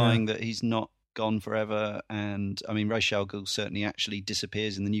 implying that he's not gone forever. And, I mean, Ra's al Ghul certainly actually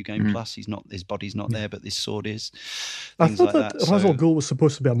disappears in the New Game Plus. His body's not there, but this sword is. I thought that Ra's al Ghul was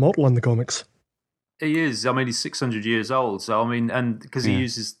supposed to be immortal in the comics. He is. I mean, he's 600 years old. So, I mean, and because he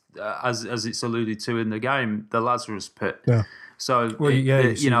uses, as it's alluded to in the game, the Lazarus Pit. Yeah. So,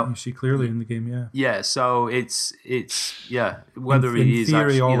 you see clearly in the game, yeah. Yeah, so it's whether he is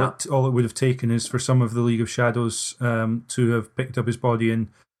theory, actually... all it would have taken is for some of the League of Shadows to have picked up his body and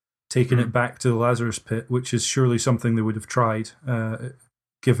taken it back to the Lazarus Pit, which is surely something they would have tried,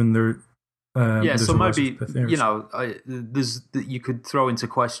 given their... so maybe, you could throw into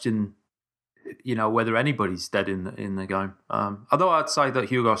question... whether anybody's dead in the game. Although I'd say that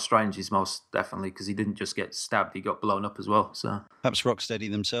Hugo Strange is most definitely, because he didn't just get stabbed, he got blown up as well. So perhaps Rocksteady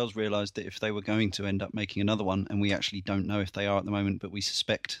themselves realised that if they were going to end up making another one, and we actually don't know if they are at the moment, but we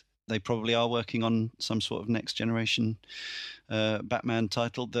suspect they probably are working on some sort of next generation Batman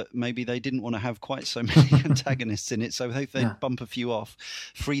title, that maybe they didn't want to have quite so many antagonists in it, so they bump a few off,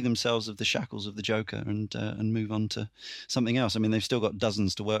 free themselves of the shackles of the Joker, and move on to something else. I mean, they've still got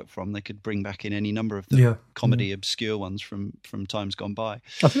dozens to work from. They could bring back in any number of the comedy obscure ones from times gone by.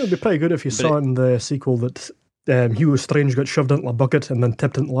 I think it'd be pretty good if you saw in the sequel that Hugo Strange got shoved into a bucket and then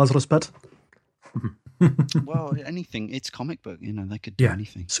tipped into Lazarus Pit. Well, anything. It's comic book, they could do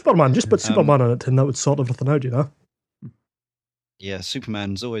anything. Superman, just put Superman on it and that would sort everything out, Yeah,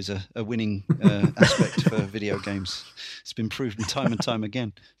 Superman's always a winning aspect for video games. It's been proven time and time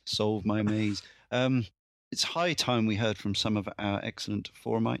again. Solve my maze. It's high time we heard from some of our excellent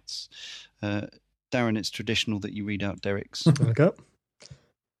forumites. Darren, it's traditional that you read out Derek's. Okay.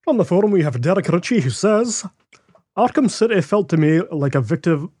 From the forum, we have Derek Ritchie, who says, Arkham City felt to me like a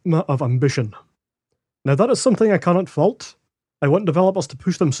victim of ambition. Now, that is something I cannot fault. I want developers to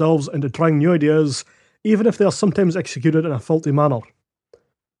push themselves into trying new ideas, even if they are sometimes executed in a faulty manner.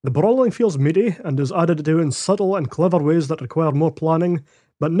 The brawling feels meaty and is added to in subtle and clever ways that require more planning,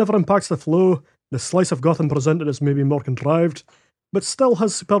 but never impacts the flow. The slice of Gotham presented is maybe more contrived, but still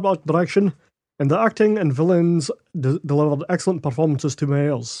has superb art direction, and the acting and villains delivered excellent performances to my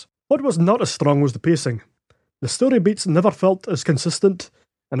ears. What was not as strong was the pacing. The story beats never felt as consistent,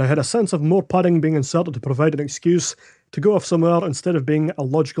 and I had a sense of more padding being inserted to provide an excuse to go off somewhere instead of being a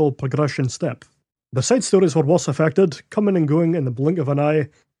logical progression step. The side stories were worse affected, coming and going in the blink of an eye,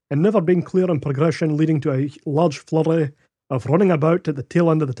 and never being clear in progression, leading to a large flurry of running about at the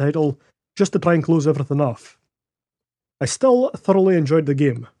tail end of the title just to try and close everything off. I still thoroughly enjoyed the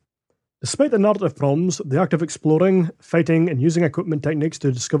game. Despite the narrative problems, the act of exploring, fighting, and using equipment techniques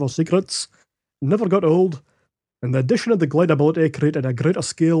to discover secrets never got old, and the addition of the glide ability created a greater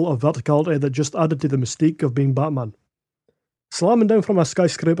scale of verticality that just added to the mystique of being Batman. Slamming down from a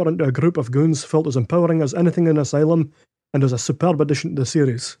skyscraper into a group of goons felt as empowering as anything in Asylum, and was a superb addition to the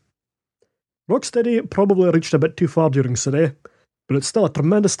series. Rocksteady probably reached a bit too far during City, but it's still a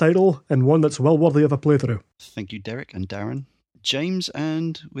tremendous title, and one that's well worthy of a playthrough. Thank you, Derek and Darren. James,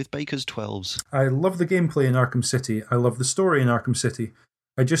 and with Baker's 12s. I love the gameplay in Arkham City. I love the story in Arkham City.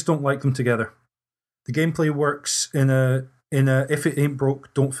 I just don't like them together. The gameplay works in a if it ain't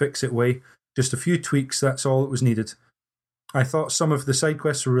broke, don't fix it way. Just a few tweaks, that's all it was needed. I thought some of the side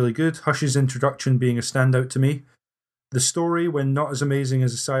quests were really good, Hush's introduction being a standout to me. The story, when not as amazing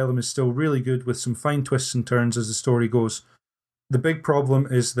as Asylum, is still really good with some fine twists and turns as the story goes. The big problem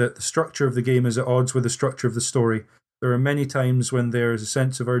is that the structure of the game is at odds with the structure of the story. There are many times when there is a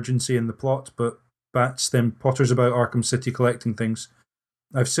sense of urgency in the plot, but Bats then potters about Arkham City collecting things.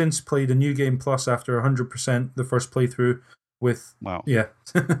 I've since played a new game plus after 100% the first playthrough with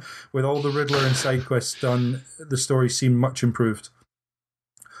with all the Riddler and side quests done. The story seemed much improved.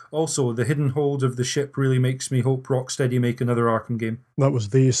 Also, the hidden hold of the ship really makes me hope Rocksteady make another Arkham game. That was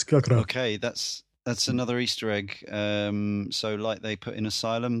the Scarecrow. Okay, that's another Easter egg. So, like they put in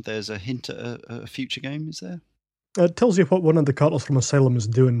Asylum, there's a hint at a future game. Is there? It tells you what one of the characters from Asylum is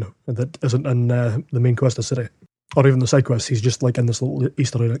doing that isn't in the main quest of City. or even the side quests. He's just like in this little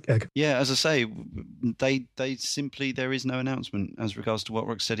Easter egg. Yeah, as I say, they simply, there is no announcement as regards to what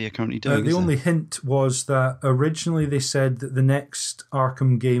Rocksteady are currently doing. The only hint was that originally they said that the next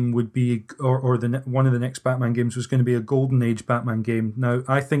Arkham game would be, or one of the next Batman games was going to be a Golden Age Batman game. Now,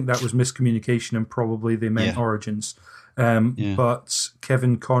 I think that was miscommunication and probably they meant Origins. But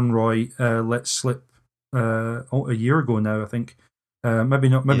Kevin Conroy let slip a year ago now, I think. Maybe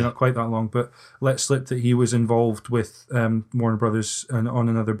not quite that long, but let slip that he was involved with Warner Brothers on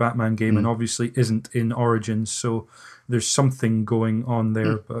another Batman game, and obviously isn't in Origins. So there's something going on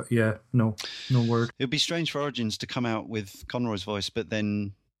there, but no word. It would be strange for Origins to come out with Conroy's voice, but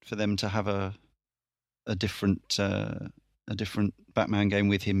then for them to have a different Batman game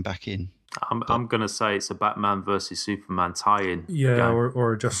with him back in. I'm going to say it's a Batman versus Superman tie-in. Yeah,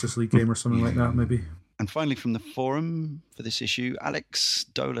 or a Justice League game or something like that, maybe. And finally, from the forum for this issue, Alex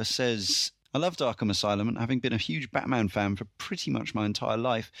Dola says, I loved Arkham Asylum, and having been a huge Batman fan for pretty much my entire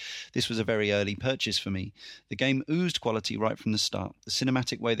life, this was a very early purchase for me. The game oozed quality right from the start. The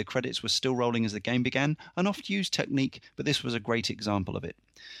cinematic way the credits were still rolling as the game began, an oft-used technique, but this was a great example of it.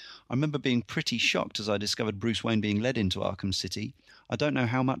 I remember being pretty shocked as I discovered Bruce Wayne being led into Arkham City. I don't know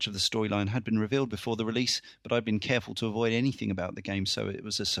how much of the storyline had been revealed before the release, but I'd been careful to avoid anything about the game, so it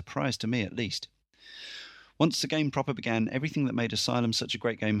was a surprise to me at least. Once the game proper began, everything that made Asylum such a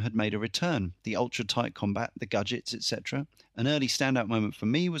great game had made a return. The ultra-tight combat, the gadgets, etc. An early standout moment for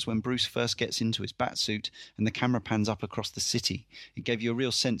me was when Bruce first gets into his Batsuit and the camera pans up across the city. It gave you a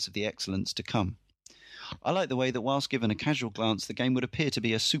real sense of the excellence to come. I like the way that whilst given a casual glance, the game would appear to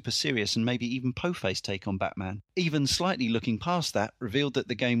be a super serious and maybe even po-faced take on Batman. Even slightly looking past that, revealed that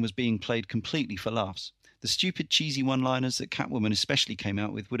the game was being played completely for laughs. The stupid, cheesy one-liners that Catwoman especially came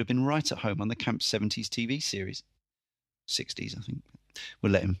out with would have been right at home on the camp 70s TV series. 60s, I think.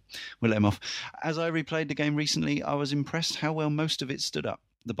 We'll let him off. As I replayed the game recently, I was impressed how well most of it stood up.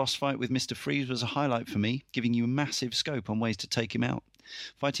 The boss fight with Mr. Freeze was a highlight for me, giving you massive scope on ways to take him out.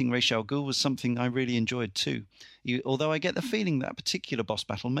 Fighting Ra's al Ghul was something I really enjoyed too, although I get the feeling that particular boss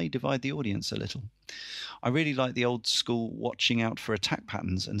battle may divide the audience a little. I really like the old school watching out for attack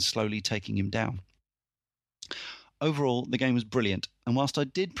patterns and slowly taking him down. Overall, the game was brilliant, and whilst I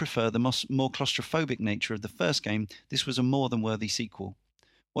did prefer the more claustrophobic nature of the first game, this was a more than worthy sequel.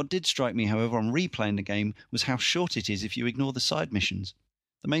 What did strike me, however, on replaying the game was how short it is if you ignore the side missions.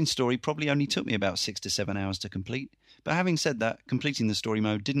 The main story probably only took me about 6 to 7 hours to complete, but having said that, completing the story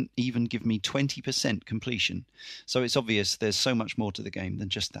mode didn't even give me 20% completion, so it's obvious there's so much more to the game than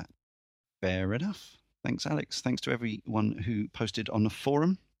just that. Fair enough. Thanks, Alex. Thanks to everyone who posted on the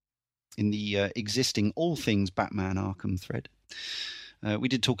forum in the existing All Things Batman Arkham thread. We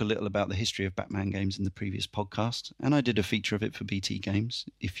did talk a little about the history of Batman games in the previous podcast, and I did a feature of it for BT Games,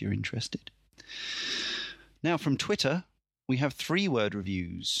 if you're interested. Now, from Twitter, we have 3-word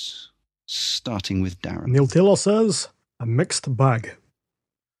reviews, starting with Darren. Neil Taylor says, a mixed bag.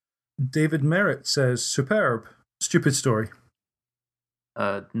 David Merritt says, superb. Stupid story.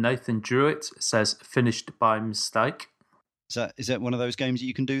 Nathan Druitt says, finished by mistake. Is that one of those games that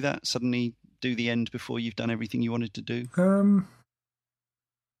you can do that? Suddenly do the end before you've done everything you wanted to do?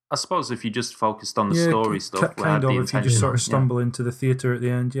 I suppose if you just focused on the story stuff. Kind of, if you just sort of stumble into the theatre at the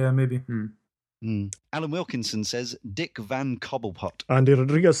end, maybe. Alan Wilkinson says, Dick Van Cobblepot. Andy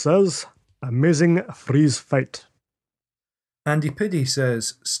Rodriguez says, amazing freeze fight. Andy Piddy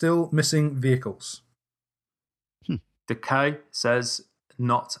says, still missing vehicles. Decay says,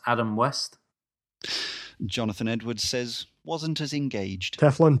 not Adam West. Jonathan Edwards says, wasn't as engaged.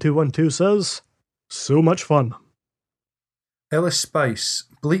 Teflon212 says, so much fun. Ellis Spice,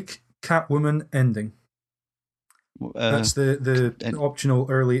 bleak Catwoman ending. That's the optional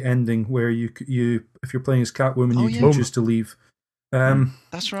early ending where you if you're playing as Catwoman, you can choose to leave.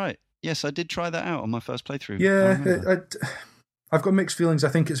 That's right. Yes, I did try that out on my first playthrough. Yeah, I've got mixed feelings. I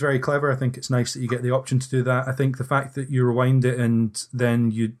think it's very clever. I think it's nice that you get the option to do that. I think the fact that you rewind it and then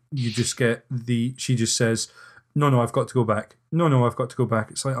you just get she just says, no, I've got to go back. No, I've got to go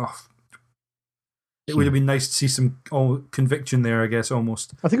back. It's like, it would have been nice to see some conviction there, I guess,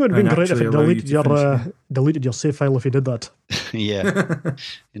 almost. I think it would have been great if it deleted your save file if you did that. Yeah,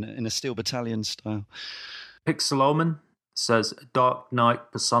 in a Steel Battalion style. Pixeloman says, Dark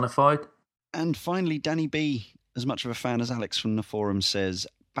Knight personified. And finally, Danny B, as much of a fan as Alex from the forum, says,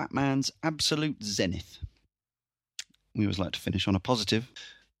 Batman's absolute zenith. We always like to finish on a positive.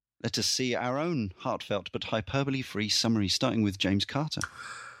 Let us see our own heartfelt but hyperbole-free summary, starting with James Carter.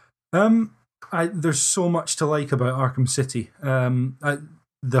 There's so much to like about Arkham City.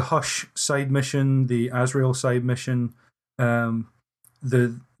 The Hush side mission, the Azrael side mission,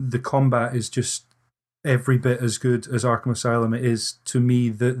 the combat is just every bit as good as Arkham Asylum. It is, to me,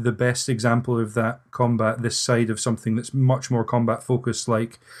 the best example of that combat, this side of something that's much more combat focused,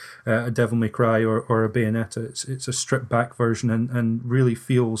 like a Devil May Cry or a Bayonetta. It's a stripped back version and really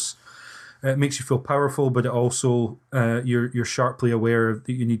feels. It makes you feel powerful, but it also you're sharply aware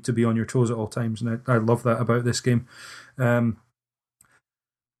that you need to be on your toes at all times, and I love that about this game.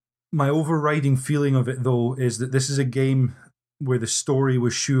 My overriding feeling of it, though, is that this is a game where the story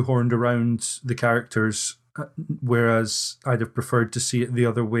was shoehorned around the characters, whereas I'd have preferred to see it the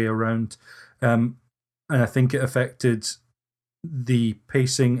other way around. And I think it affected the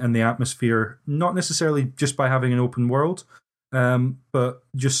pacing and the atmosphere, not necessarily just by having an open world, but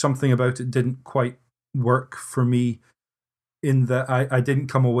just something about it didn't quite work for me, in that I didn't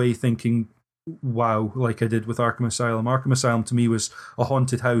come away thinking, wow, like I did with Arkham Asylum. Arkham Asylum to me was a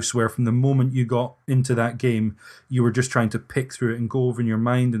haunted house where from the moment you got into that game, you were just trying to pick through it and go over in your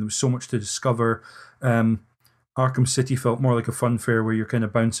mind, and there was so much to discover. Arkham City felt more like a fun fair where you're kind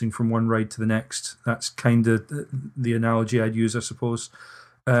of bouncing from one ride to the next. That's kind of the analogy I'd use, I suppose.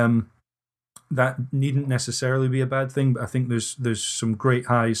 That needn't necessarily be a bad thing, but I think there's some great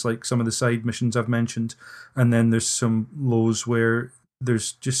highs, like some of the side missions I've mentioned, and then there's some lows where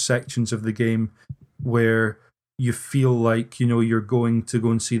there's just sections of the game where you feel like, you know, you're going to go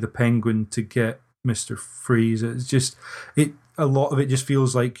and see the Penguin to get Mr. Freeze. It's just, a lot of it just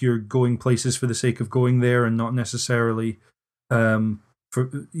feels like you're going places for the sake of going there and not necessarily for,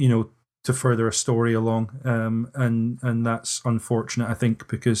 you know, to further a story along. And that's unfortunate, I think,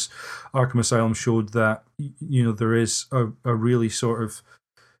 because Arkham Asylum showed that, you know, there is a really sort of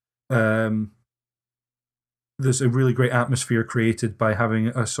there's a really great atmosphere created by having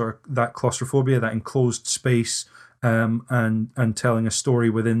a sort of that claustrophobia, that enclosed space, and telling a story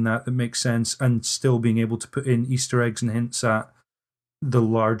within that makes sense, and still being able to put in Easter eggs and hints at the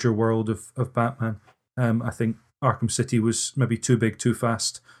larger world of Batman. I think Arkham City was maybe too big, too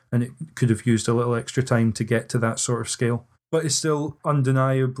fast, and it could have used a little extra time to get to that sort of scale. But it's still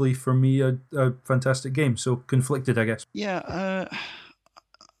undeniably, for me, a fantastic game. So conflicted, I guess. Yeah,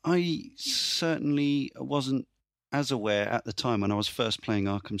 I certainly wasn't as aware at the time when I was first playing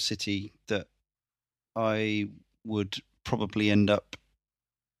Arkham City that I would probably end up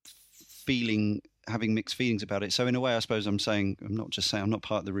having mixed feelings about it. So in a way, I suppose I'm not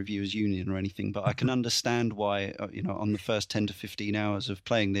part of the reviewers union or anything, but I can understand why, you know, on the first 10 to 15 hours of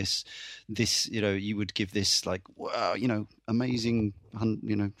playing this, you know, you would give this like, wow, you know, amazing,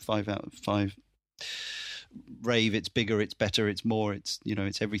 you know, 5 out of 5 rave. It's bigger, it's better, it's more, it's, you know,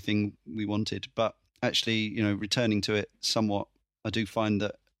 it's everything we wanted. But actually, you know, returning to it somewhat, I do find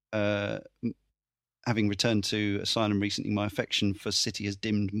that having returned to Asylum recently, my affection for City has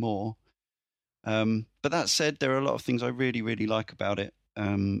dimmed more. But that said, there are a lot of things I really, really like about it.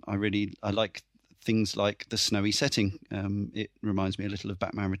 I like things like the snowy setting. It reminds me a little of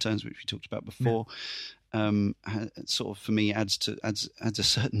Batman Returns, which we talked about before. Sort of, for me, adds a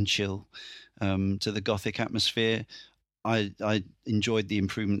certain chill to the gothic atmosphere. I enjoyed the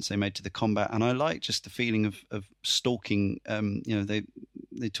improvements they made to the combat, and I like just the feeling of stalking. You know,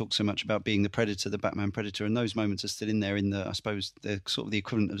 they talk so much about being the Predator, the Batman Predator, and those moments are still in there. I suppose they're sort of the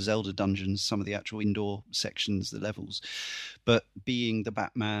equivalent of Zelda dungeons, some of the actual indoor sections, the levels. But being the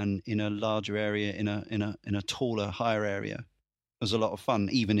Batman in a larger area, in a taller, higher area, was a lot of fun.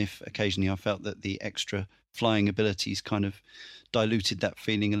 Even if occasionally I felt that the extra flying abilities kind of diluted that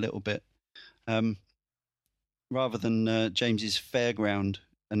feeling a little bit. Rather than James's fairground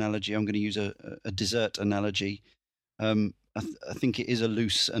analogy, I'm going to use a dessert analogy. I think it is a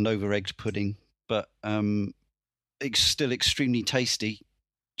loose and over-egged pudding, but it's still extremely tasty.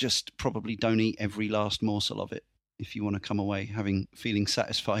 Just probably don't eat every last morsel of it if you want to come away feeling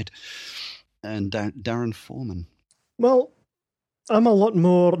satisfied. And Darren Foreman. Well, I'm a lot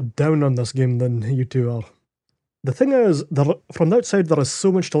more down on this game than you two are. The thing is, from the outside, there is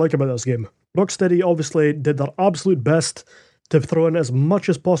so much to like about this game. Rocksteady obviously did their absolute best to throw in as much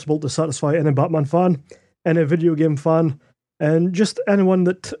as possible to satisfy any Batman fan, any video game fan, and just anyone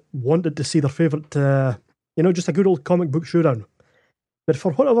that wanted to see their favourite, just a good old comic book showdown. But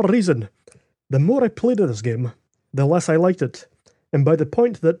for whatever reason, the more I played this game, the less I liked it. And by the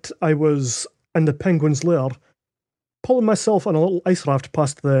point that I was in the Penguin's lair, pulling myself on a little ice raft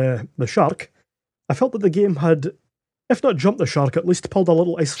past the shark, I felt that the game had, if not jumped the shark, at least pulled a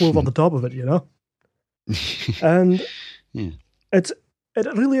little ice floe over the top of it, you know? And yeah. It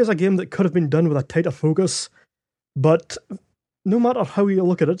really is a game that could have been done with a tighter focus, but no matter how you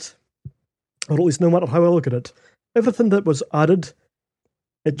look at it, or at least no matter how I look at it, everything that was added,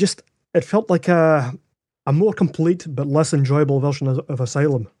 it felt like a more complete but less enjoyable version of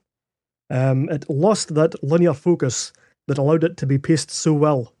Asylum. It lost that linear focus that allowed it to be paced so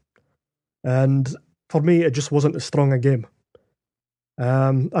well. And for me, it just wasn't as strong a game.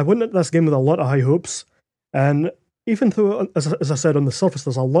 I went into this game with a lot of high hopes, and even though, as I said, on the surface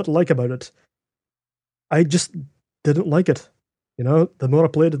there's a lot to like about it, I just didn't like it. The more I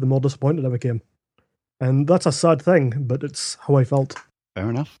played it, the more disappointed I became. And that's a sad thing, but it's how I felt. Fair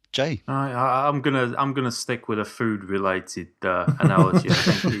enough. Jay? I'm gonna stick with a food-related analogy. I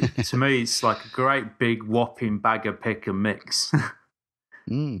think to me, it's like a great big whopping bag of pick and mix.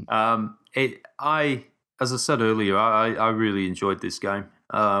 As I said earlier, I really enjoyed this game.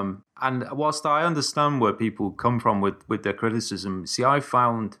 And whilst I understand where people come from with their criticism, see, I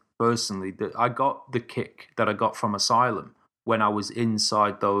found personally that I got the kick that I got from Asylum when I was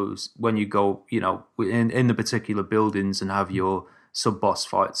inside those, when you go, in the particular buildings and have your sub-boss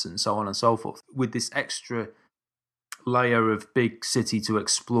fights and so on and so forth, with this extra layer of big city to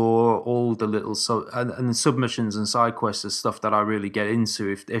explore, all the little and the submissions and side quests are stuff that I really get into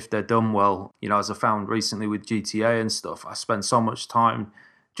if they're done well. As I found recently with GTA and stuff, I spend so much time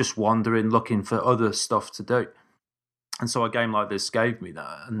just wandering, looking for other stuff to do. And so a game like this gave me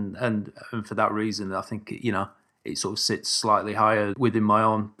that, and for that reason, I think it sort of sits slightly higher within my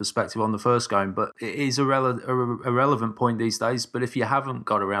own perspective on the first game. But it is a relevant point these days. But if you haven't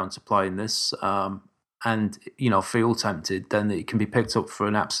got around to playing this, and feel tempted, then it can be picked up for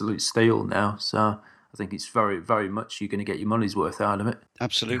an absolute steal now. So I think it's very, very much you're going to get your money's worth out of it.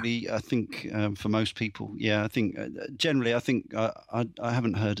 Absolutely. I think for most people, I think generally, I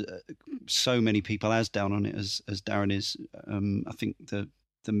haven't heard so many people as down on it as Darren is. I think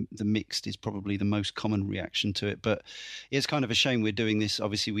the mixed is probably the most common reaction to it, but it's kind of a shame we're doing this.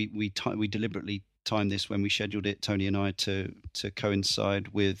 Obviously, we deliberately timed this when we scheduled it, Tony and I, to coincide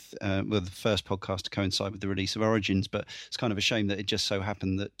with the first podcast to coincide with the release of Origins. But it's kind of a shame that it just so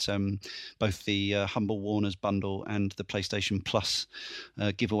happened that both the Humble Warners bundle and the PlayStation Plus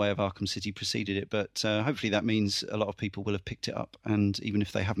giveaway of Arkham City preceded it. But hopefully that means a lot of people will have picked it up, and even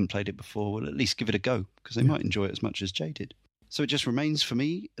if they haven't played it before, will at least give it a go, because they might enjoy it as much as Jay did. So it just remains for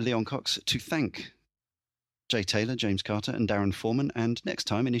me, Leon Cox, to thank Jay Taylor, James Carter, and Darren Foreman. And next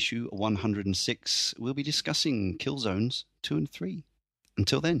time, in issue 106, we'll be discussing Killzones 2 and 3.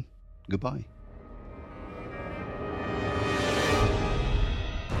 Until then, goodbye.